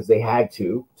them because they had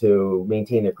to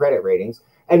maintain their credit ratings.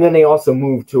 And then they also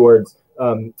moved towards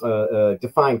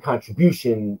defined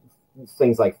contribution,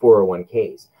 things like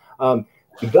 401ks.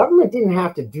 The government didn't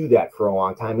have to do that for a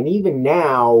long time. And even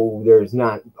now, there's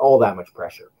not all that much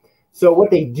pressure. So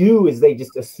what they do is they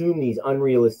just assume these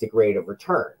unrealistic rate of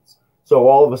returns. So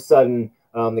all of a sudden,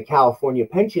 the California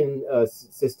pension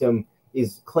system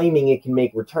is claiming it can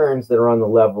make returns that are on the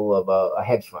level of a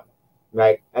hedge fund,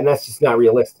 right? And that's just not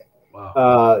realistic.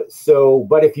 Wow.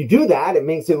 But if you do that, it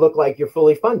makes it look like you're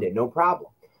fully funded, no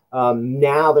problem.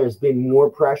 Now there's been more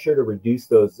pressure to reduce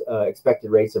those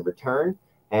expected rates of return,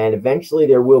 and eventually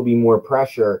there will be more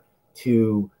pressure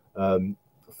to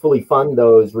fully fund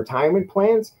those retirement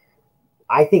plans.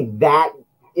 I think that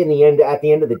at the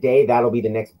end of the day, that'll be the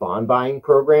next bond buying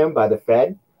program by the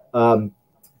Fed.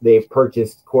 They've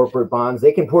purchased corporate bonds.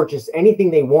 They can purchase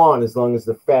anything they want as long as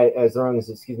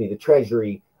the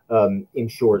Treasury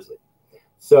insures it.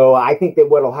 So I think that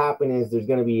what'll happen is there's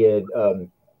going to be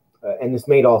and this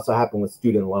may also happen with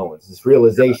student loans. This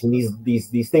realization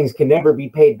these things can never be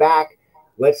paid back.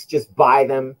 Let's just buy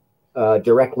them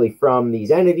directly from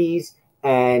these entities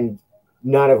and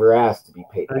not ever asked to be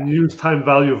paid back. And use time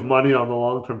value of money on the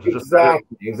long term. To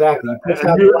exactly. You push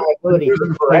out the liability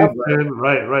forever.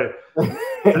 Right.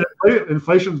 And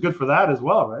inflation is good for that as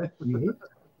well, right? Mm-hmm.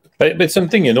 But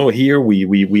something, here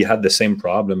we had the same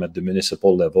problem at the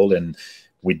municipal level, and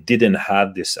we didn't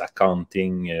have this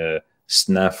accounting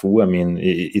snafu. I mean,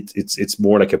 it's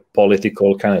more like a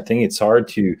political kind of thing. It's hard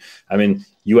to,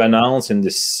 you announce in the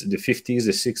 50s,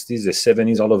 the 60s, the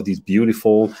 70s, all of these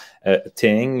beautiful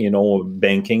thing,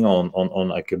 banking on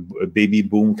like a baby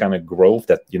boom kind of growth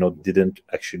that, didn't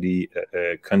actually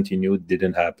continue,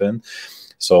 didn't happen.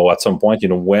 So at some point,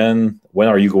 when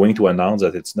are you going to announce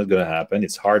that it's not going to happen?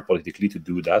 It's hard politically to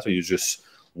do that. So you just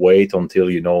wait until,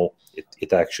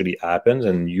 it actually happens.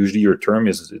 And usually your term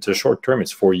it's a short term.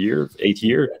 It's 4 years, 8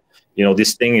 years.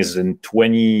 This thing is in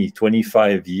 20,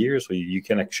 25 years. So you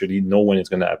can actually know when it's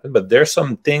going to happen. But there's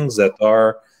some things that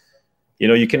are,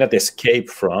 you cannot escape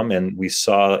from. And we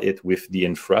saw it with the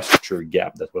infrastructure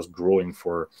gap that was growing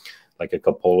for like a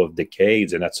couple of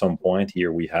decades. And at some point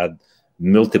here, we had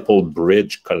multiple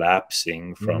bridge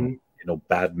collapsing from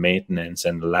bad maintenance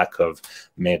and lack of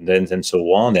maintenance and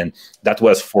so on, and that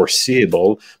was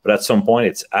foreseeable. But at some point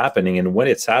it's happening, and when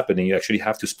it's happening, you actually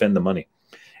have to spend the money.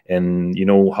 And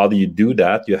how do you do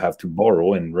that? You have to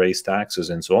borrow and raise taxes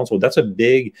and so on. So that's a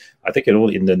big, I think,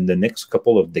 in the next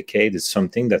couple of decades, it's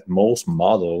something that most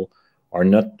model are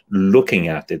not looking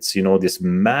at. It's this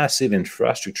massive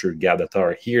infrastructure gap that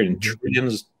are here in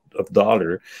trillions of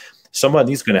dollars.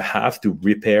 Somebody's going to have to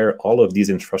repair all of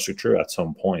these infrastructure at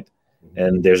some point.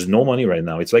 And there's no money right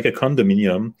now. It's like a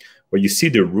condominium where you see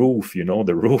the roof,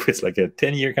 the roof, it's like a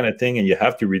 10-year kind of thing, and you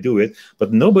have to redo it,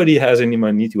 but nobody has any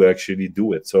money to actually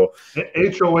do it. So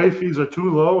HOA fees are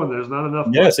too low and there's not enough.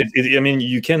 Yes,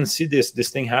 you can see this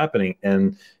thing happening.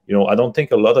 And, I don't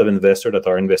think a lot of investors that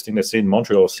are investing, let's say in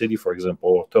Montreal City, for example,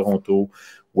 or Toronto,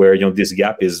 where, this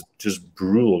gap is just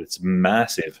brutal. It's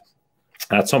massive.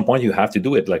 At some point, you have to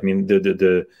do it. Like,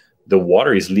 the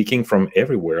water is leaking from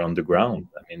everywhere on the ground.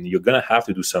 You're going to have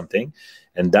to do something,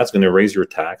 and that's going to raise your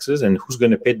taxes. And who's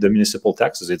going to pay the municipal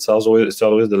taxes? It's always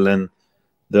the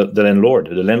landlord.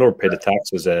 The landlord pay the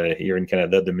taxes here in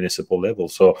Canada at the municipal level.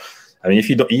 So,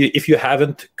 if you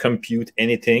haven't compute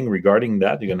anything regarding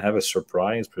that, you're going to have a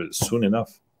surprise soon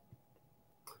enough.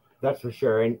 That's for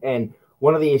sure. And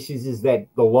one of the issues is that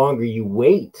the longer you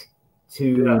wait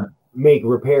to make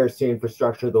repairs to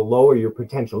infrastructure, the lower your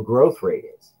potential growth rate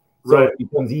is. So It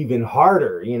becomes even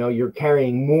harder. You're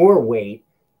carrying more weight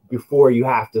before you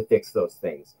have to fix those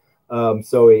things.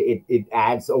 So it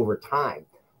adds over time.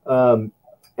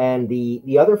 And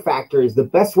the other factor is the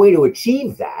best way to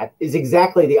achieve that is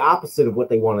exactly the opposite of what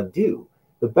they want to do.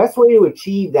 The best way to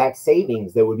achieve that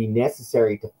savings that would be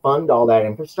necessary to fund all that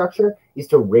infrastructure is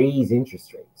to raise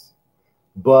interest rates.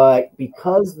 But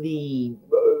because the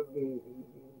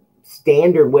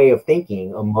standard way of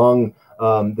thinking among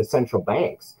the central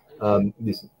banks,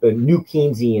 this new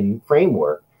Keynesian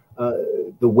framework,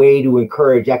 the way to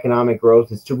encourage economic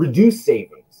growth is to reduce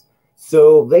savings.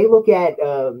 So they look at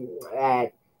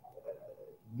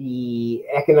the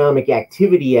economic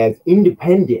activity as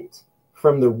independent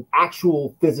from the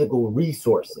actual physical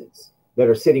resources that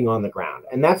are sitting on the ground.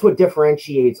 And that's what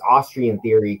differentiates Austrian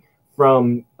theory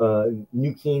from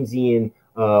new Keynesian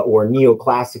or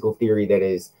neoclassical theory that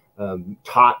is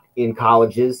taught in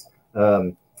colleges,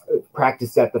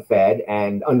 practiced at the Fed,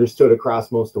 and understood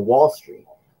across most of Wall Street.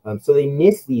 So they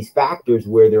miss these factors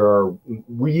where there are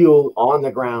real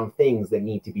on-the-ground things that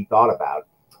need to be thought about.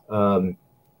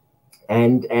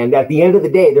 And at the end of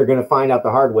the day, they're going to find out the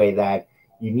hard way that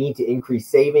you need to increase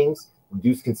savings,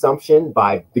 reduce consumption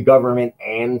by the government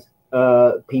and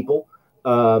people.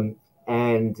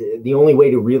 And the only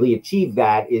way to really achieve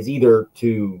that is either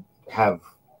to have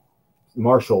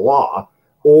martial law,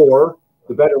 or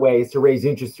the better way is to raise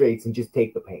interest rates and just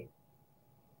take the pain.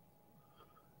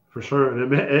 For sure.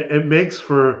 And it makes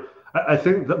for, I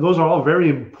think that those are all very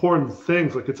important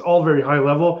things. Like, it's all very high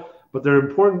level, but they're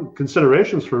important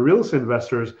considerations for real estate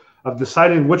investors of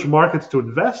deciding which markets to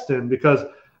invest in. Because,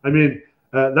 I mean,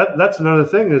 that's another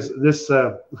thing is this,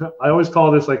 I always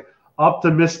call this like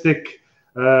optimistic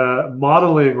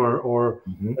modeling or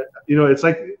you know, it's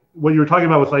like what you were talking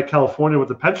about with like California with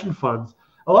the pension funds.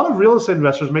 A lot of real estate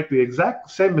investors make the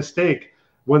exact same mistake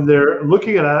when they're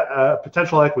looking at a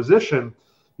potential acquisition.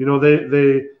 You know,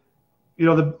 they you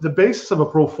know, the basis of a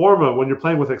pro forma when you're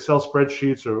playing with Excel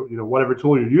spreadsheets or, you know, whatever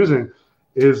tool you're using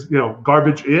is, you know,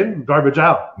 garbage in, garbage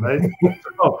out, right?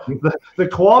 So the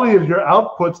quality of your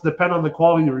outputs depend on the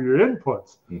quality of your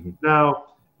inputs. Now,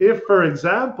 if, for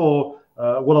example,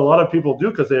 what a lot of people do,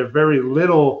 because they have very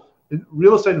little,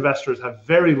 real estate investors have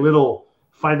very little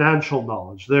financial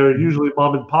knowledge. They're usually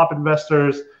mom and pop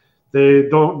investors. They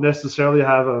don't necessarily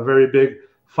have a very big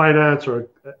finance or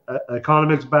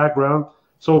economics background.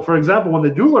 So, for example, when they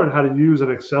do learn how to use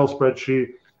an Excel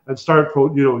spreadsheet and start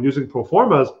using pro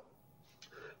formas,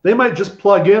 they might just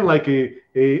plug in like a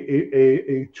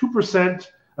 2%,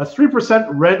 a 3%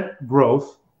 rent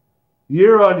growth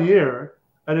year on year,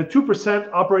 and a 2%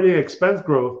 operating expense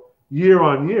growth year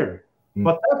on year.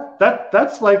 But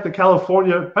that's like the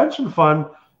California pension fund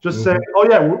just saying, oh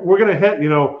yeah, we're going to hit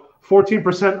 14%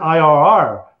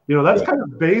 IRR. That's kind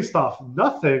of based off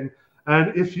nothing.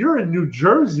 And if you're in New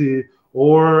Jersey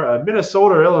or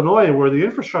Minnesota or Illinois, where the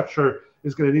infrastructure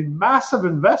is going to need massive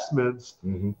investments,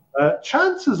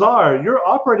 chances are your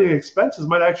operating expenses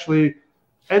might actually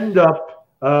end up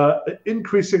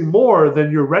increasing more than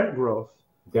your rent growth.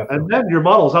 Definitely. And then your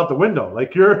model's out the window.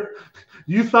 Like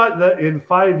you thought that in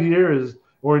 5 years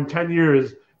or in 10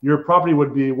 years, your property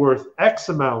would be worth X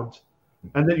amount,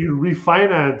 and then you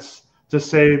refinance to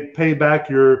say, pay back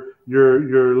your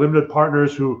limited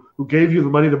partners who gave you the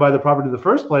money to buy the property in the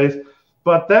first place.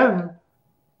 But then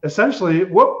essentially,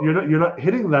 whoop, you're not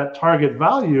hitting that target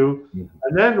value.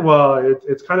 And then, well,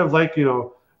 it's kind of like,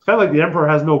 it's kind of like the emperor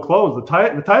has no clothes.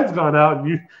 The tide's gone out,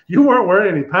 and you weren't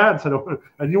wearing any pants,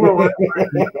 and you weren't wearing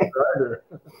any either.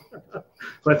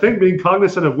 So I think being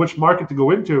cognizant of which market to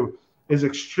go into is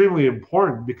extremely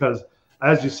important, because,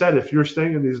 as you said, if you're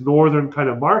staying in these northern kind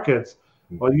of markets,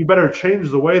 well, you better change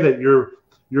the way that you're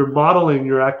modeling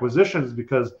your acquisitions,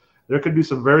 because there could be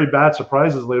some very bad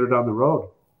surprises later down the road.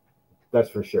 That's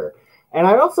for sure. And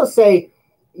I'd also say,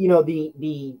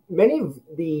 the many of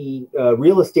the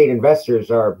real estate investors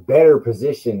are better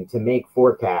positioned to make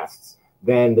forecasts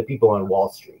than the people on Wall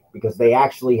Street, because they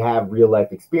actually have real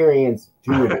life experience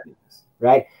doing things,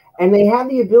 right? And they have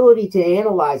the ability to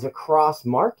analyze across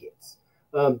markets,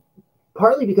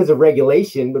 partly because of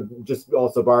regulation, but just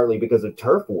also partly because of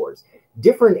turf wars.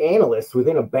 Different analysts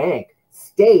within a bank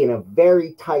stay in a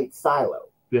very tight silo.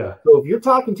 Yeah. So if you're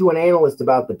talking to an analyst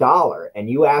about the dollar and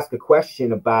you ask a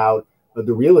question about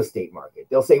the real estate market,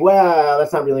 they'll say, well,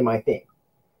 that's not really my thing.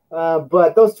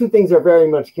 But those two things are very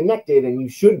much connected, and you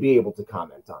should be able to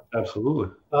comment on it. Absolutely.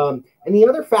 And the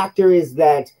other factor is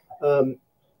that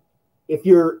if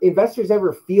your investors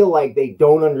ever feel like they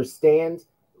don't understand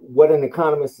what an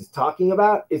economist is talking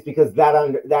about, is because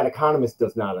that economist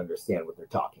does not understand what they're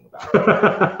talking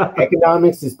about.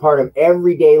 Economics is part of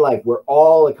everyday life. We're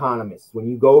all economists. When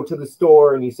you go to the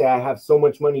store and you say, I have so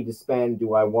much money to spend,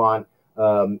 do I want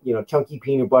chunky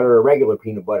peanut butter or regular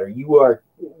peanut butter? You are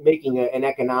making an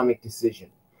economic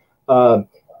decision.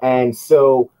 And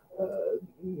so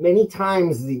many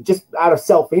times, just out of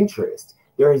self-interest,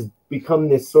 there has become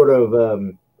this sort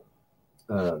of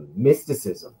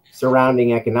mysticism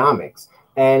surrounding economics.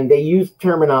 And they use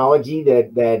terminology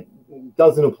that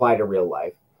doesn't apply to real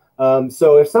life.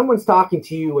 So if someone's talking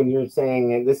to you and you're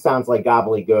saying, this sounds like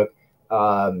gobbledygook,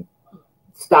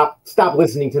 stop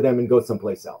listening to them and go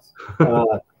someplace else.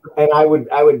 And I would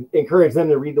encourage them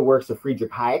to read the works of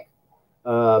Friedrich Hayek,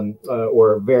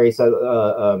 or various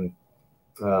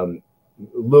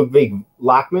Ludwig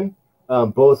Lachmann,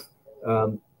 both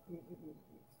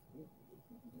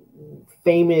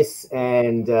famous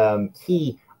and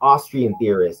key Austrian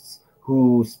theorists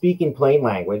who speak in plain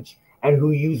language and who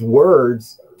use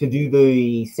words to do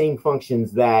the same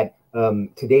functions that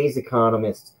today's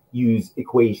economists use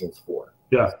equations for.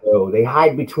 Yeah. So they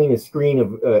hide between a screen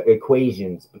of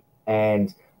equations,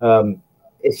 and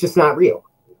it's just not real.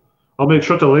 I'll make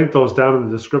sure to link those down in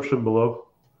the description below.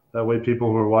 That way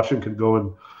people who are watching can go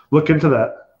and look into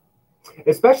that.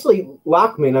 Especially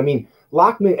Lachmann. I mean,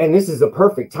 Lachmann, and this is a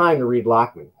perfect time to read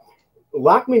Lachmann.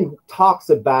 Lachmann talks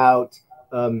about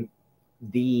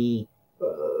the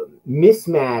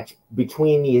mismatch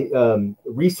between the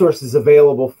resources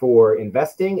available for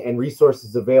investing and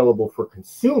resources available for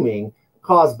consuming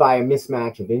caused by a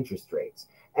mismatch of interest rates.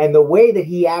 And the way that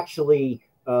he actually,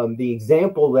 the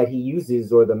example that he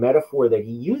uses or the metaphor that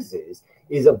he uses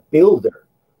is a builder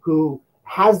who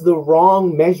has the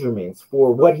wrong measurements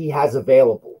for what he has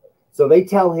available. So they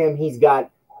tell him he's got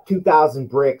 2,000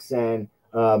 bricks and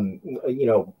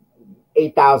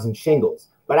 8,000 shingles,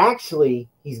 but actually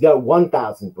he's got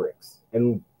 1,000 bricks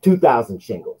and 2,000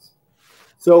 shingles.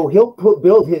 So he'll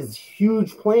build his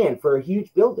huge plan for a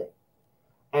huge building,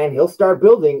 and he'll start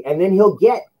building, and then he'll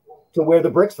get to where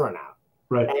the bricks run out.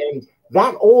 Right. And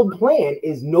that old plan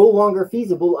is no longer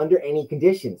feasible under any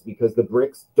conditions because the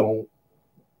bricks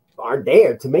aren't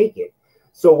there to make it.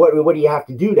 So what do you have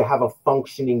to do to have a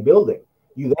functioning building?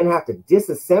 You then have to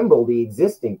disassemble the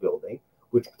existing building,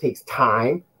 which takes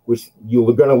time, which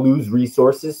you're going to lose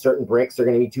resources. Certain bricks are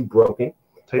going to be too broken,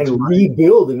 and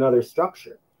rebuild another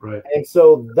structure. Right. And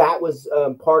so that was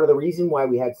part of the reason why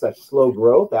we had such slow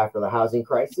growth after the housing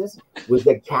crisis, was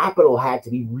that capital had to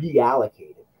be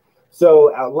reallocated.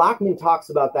 So Lachmann talks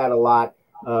about that a lot,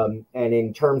 and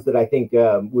in terms that I think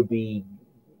would be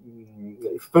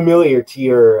familiar to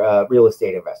your real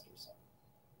estate investors.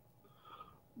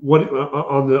 What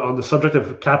on the subject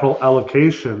of capital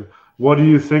allocation, what do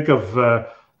you think of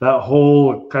that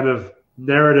whole kind of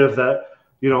narrative that,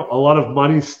 you know, a lot of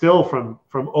money still from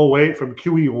 08, from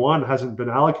QE1 hasn't been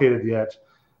allocated yet,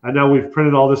 and now we've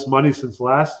printed all this money since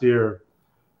last year?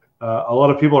 A lot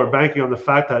of people are banking on the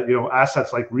fact that, you know,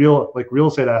 assets like real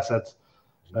estate assets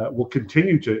will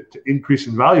continue to increase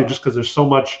in value just because there's so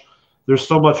much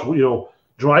you know,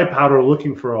 dry powder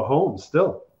looking for a home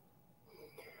still.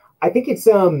 I think it's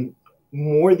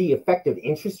more the effect of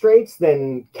interest rates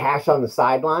than cash on the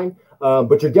sideline.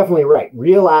 But you're definitely right.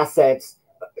 Real assets,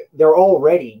 they're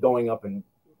already going up in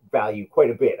value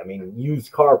quite a bit. I mean,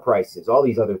 used car prices, all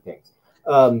these other things.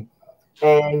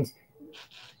 And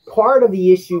part of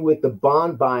the issue with the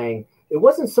bond buying, it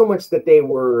wasn't so much that they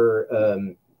were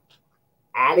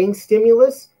adding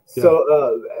stimulus,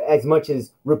 as much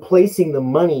as replacing the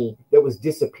money that was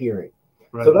disappearing.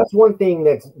 Right. So that's one thing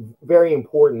that's very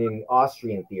important in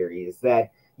Austrian theory, is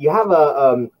that you have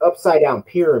a upside down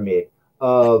pyramid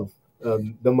of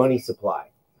the money supply.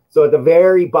 So at the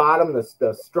very bottom,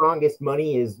 the strongest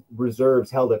money is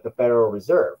reserves held at the Federal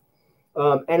Reserve.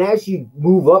 And as you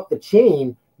move up the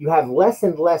chain, you have less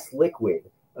and less liquid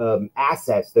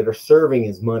assets that are serving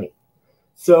as money.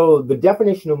 So the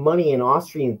definition of money in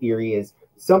Austrian theory is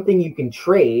something you can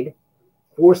trade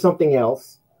for something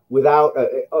else without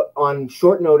on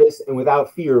short notice and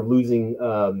without fear of losing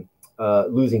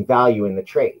value in the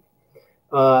trade.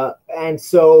 And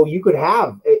so you could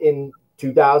have in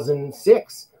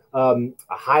 2006 a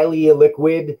highly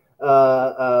illiquid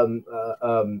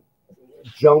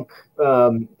junk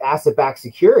asset-backed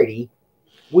security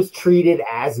was treated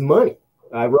as money.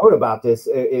 I wrote about this.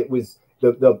 It was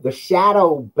the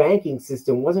shadow banking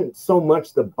system wasn't so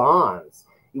much the bonds.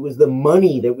 It was the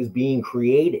money that was being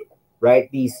created,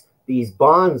 right? These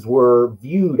bonds were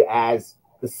viewed as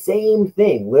the same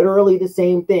thing, literally the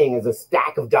same thing as a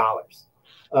stack of dollars.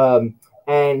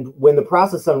 And when the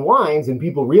process unwinds and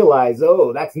people realize,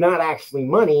 oh, that's not actually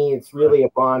money, it's really a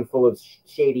bond full of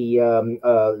shady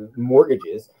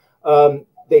mortgages,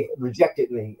 they reject it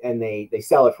and they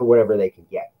sell it for whatever they can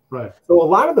get. Right. So a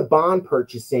lot of the bond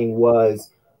purchasing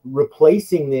was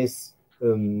replacing this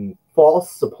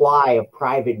false supply of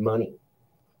private money.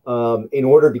 in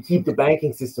order to keep the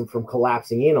banking system from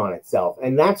collapsing in on itself.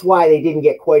 And that's why they didn't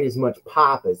get quite as much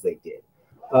pop as they did.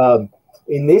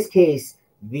 In this case,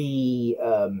 the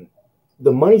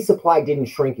money supply didn't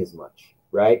shrink as much,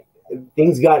 right?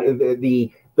 Things got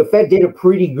the Fed did a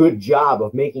pretty good job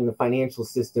of making the financial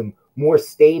system more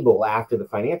stable after the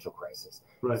financial crisis.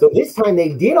 Right. So this time they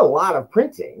did a lot of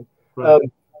printing, Right.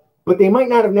 but they might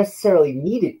not have necessarily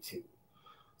needed to.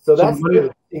 So that's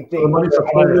the interesting thing.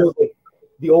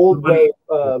 The old way,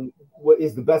 what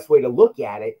is the best way to look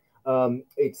at it?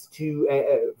 It's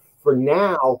to, for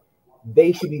now,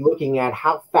 they should be looking at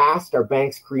how fast are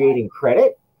banks creating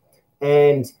credit,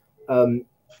 and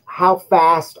how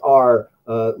fast are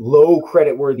low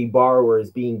credit-worthy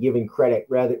borrowers being given credit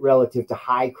relative to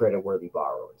high credit-worthy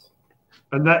borrowers.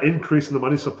 And that increase in the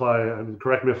money supply, I mean,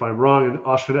 correct me if I'm wrong, in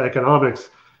Austrian economics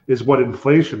is what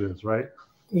inflation is, right?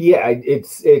 Yeah,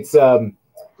 it's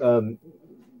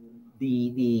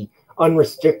the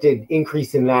unrestricted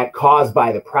increase in that caused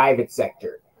by the private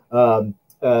sector.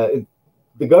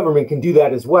 The government can do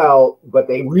that as well, but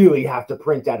they really have to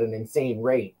print at an insane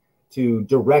rate to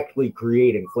directly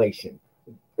create inflation.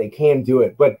 They can do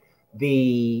it, but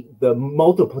the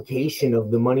multiplication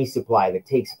of the money supply that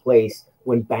takes place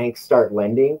when banks start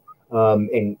lending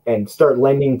and start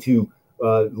lending to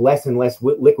less and less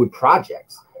liquid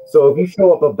projects. So if you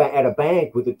show up at a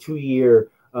bank with a 2-year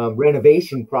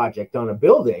renovation project on a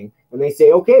building and they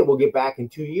say, okay, we'll get back in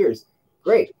 2 years,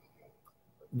 great.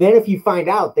 Then if you find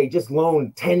out they just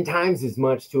loaned 10 times as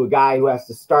much to a guy who has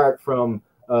to start from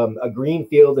a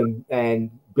greenfield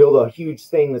and build a huge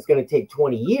thing that's going to take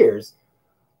 20 years,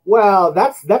 well,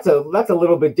 that's a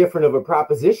little bit different of a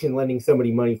proposition, lending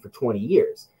somebody money for 20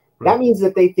 years. Right. That means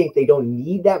that they think they don't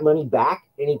need that money back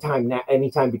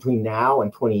anytime between now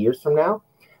and 20 years from now,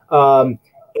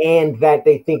 and that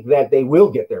they think that they will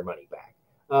get their money back.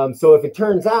 So if it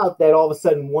turns out that all of a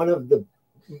sudden one of the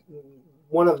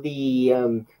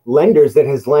lenders that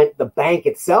has lent the bank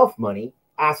itself money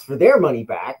asks for their money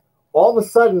back, all of a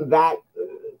sudden that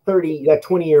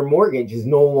 20-year mortgage is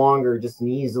no longer just an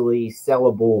easily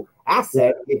sellable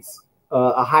asset. It's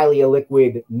a highly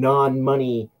illiquid,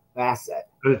 non-money asset.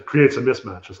 And it creates a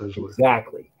mismatch, essentially.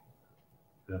 Exactly.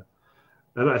 Yeah.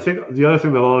 And I think the other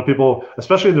thing that a lot of people,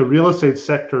 especially in the real estate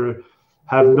sector,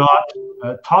 have not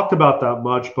talked about that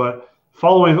much, but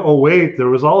following 2008, there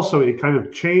was also a kind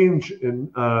of change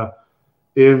in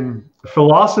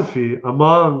philosophy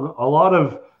among a lot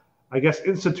of, I guess,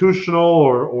 institutional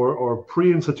or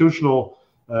pre-institutional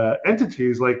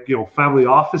entities, like, you know, family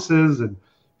offices and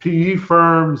PE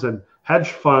firms and hedge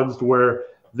funds, where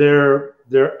their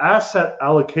asset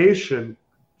allocation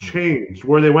changed,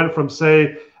 where they went from,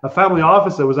 say, a family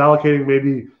office that was allocating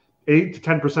maybe 8 to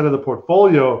 10% of the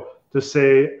portfolio to,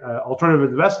 say, alternative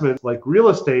investments like real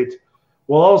estate.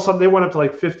 Well, all of a sudden they went up to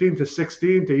like 15 to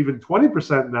 16 to even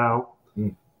 20% now.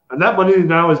 And that money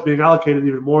now is being allocated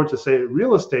even more to, say,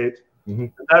 real estate. Mm-hmm.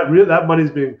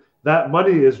 That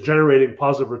money is generating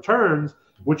positive returns,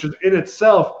 which is in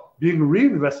itself being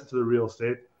reinvested to the real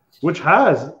estate, which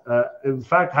has, in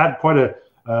fact, had quite a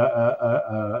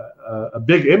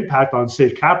big impact on, say,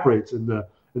 cap rates in the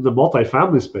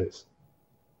multifamily space.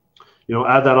 You know,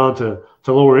 add that on to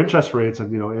lower interest rates, and,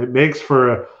 you know, it makes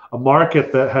for a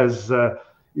market that has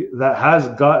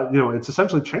got, you know, it's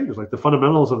essentially changed. Like, the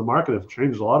fundamentals of the market have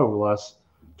changed a lot over the last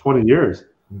 20 years.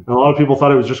 And a lot of people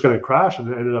thought it was just going to crash, and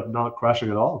it ended up not crashing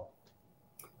at all.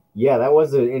 Yeah, that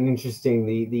was an interesting,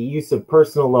 the use of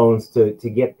personal loans to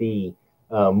get the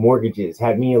mortgages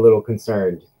had me a little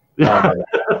concerned.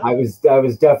 I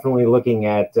was definitely looking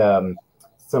at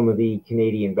some of the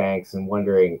Canadian banks and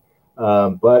wondering,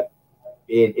 but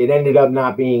it ended up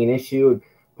not being an issue.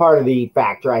 Part of the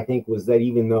factor, I think, was that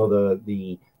even though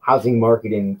the housing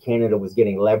market in Canada was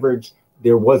getting leveraged,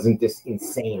 there wasn't this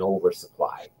insane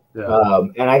oversupply. Yeah.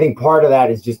 And I think part of that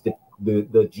is just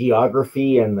the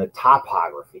geography and the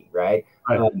topography, right?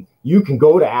 You can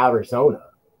go to Arizona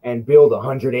and build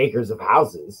 100 acres of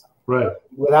houses, right,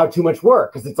 without too much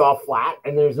work, because it's all flat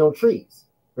and there's no trees,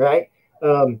 right?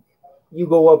 You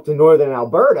go up to northern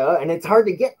Alberta and it's hard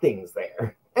to get things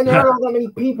there, and there aren't that many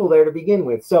people there to begin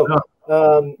with. So,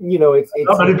 you know, it's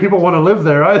not many people want to live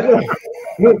there either.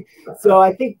 So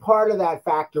I think part of that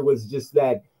factor was just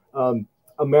that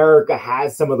America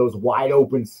has some of those wide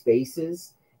open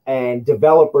spaces, and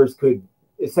developers could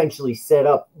essentially set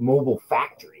up mobile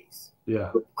factories,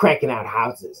 cranking out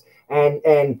houses.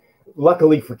 And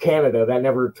luckily for Canada, that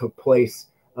never took place,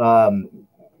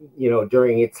 you know,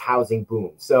 during its housing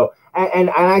boom. So, and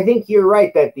I think you're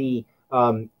right that the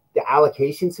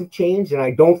allocations have changed, and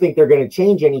I don't think they're going to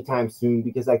change anytime soon,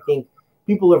 because I think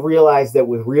people have realized that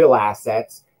with real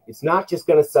assets, It's not just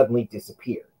going to suddenly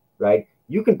disappear, right?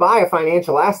 You can buy a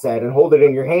financial asset and hold it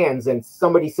in your hands, and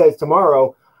somebody says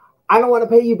tomorrow, I don't want to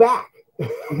pay you back.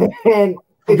 And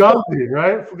Fugazi,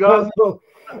 right? Fugazi.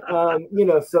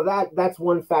 So that's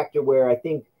one factor where I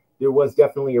think there was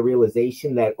definitely a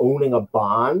realization that owning a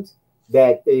bond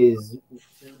that is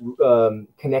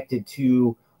connected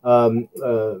to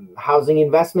housing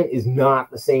investment is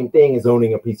not the same thing as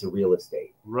owning a piece of real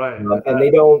estate. Right. And they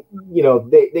don't,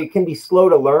 they can be slow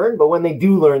to learn, but when they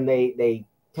do learn, they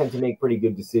tend to make pretty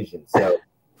good decisions. So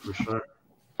for sure.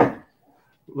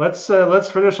 Let's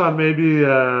finish on maybe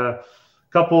a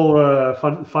couple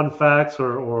fun facts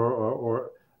or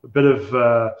a bit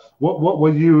of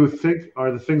what you think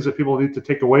are the things that people need to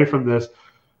take away from this.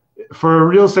 For a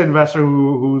real estate investor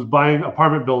who's buying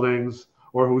apartment buildings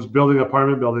or who's building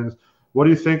apartment buildings, what do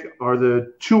you think are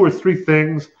the 2 or 3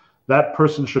 things that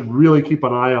person should really keep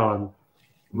an eye on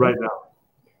right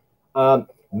now?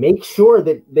 Make sure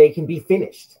that they can be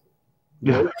finished.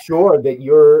 Yeah. Make sure that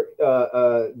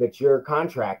your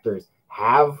contractors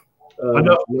have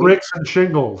enough bricks and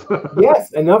shingles.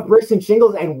 Yes, enough bricks and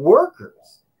shingles and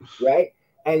workers, right?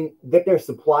 And that their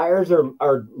suppliers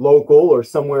are local or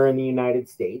somewhere in the United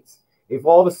States. If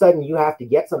all of a sudden you have to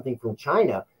get something from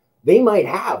China, they might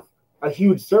have a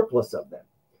huge surplus of them.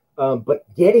 But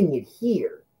getting it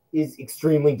here is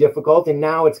extremely difficult. And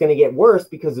now it's going to get worse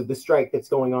because of the strike that's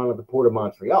going on at the Port of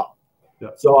Montreal. Yeah.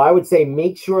 So I would say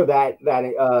make sure that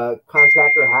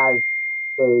contractor has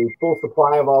a full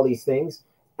supply of all these things,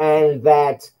 and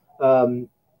that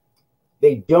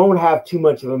they don't have too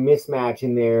much of a mismatch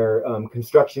in their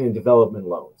construction and development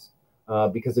loans.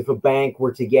 Because if a bank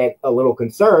were to get a little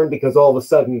concerned because all of a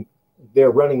sudden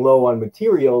they're running low on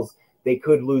materials, they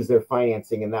could lose their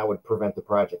financing, and that would prevent the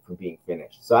project from being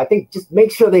finished. So I think just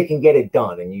make sure they can get it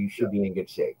done, and you should be in good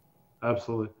shape.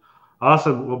 Absolutely.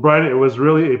 Awesome. Well, Brian, it was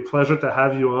really a pleasure to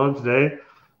have you on today.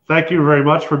 Thank you very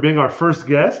much for being our first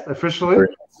guest officially.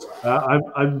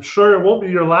 I'm sure it won't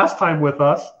be your last time with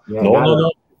us. Yeah,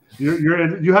 No.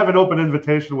 You have an open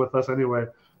invitation with us anyway.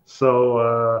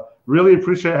 So really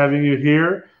appreciate having you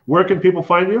here. Where can people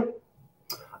find you?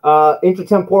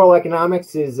 Intertemporal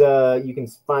Economics is, you can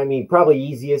find me probably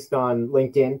easiest on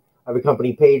LinkedIn. I have a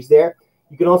company page there.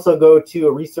 You can also go to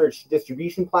a research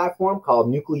distribution platform called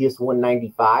Nucleus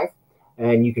 195,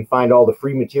 and you can find all the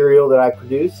free material that I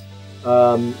produce,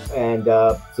 and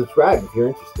subscribe if you're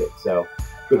interested. So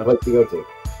good place to go to.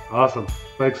 Awesome.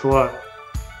 Thanks a lot.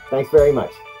 Thanks very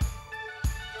much.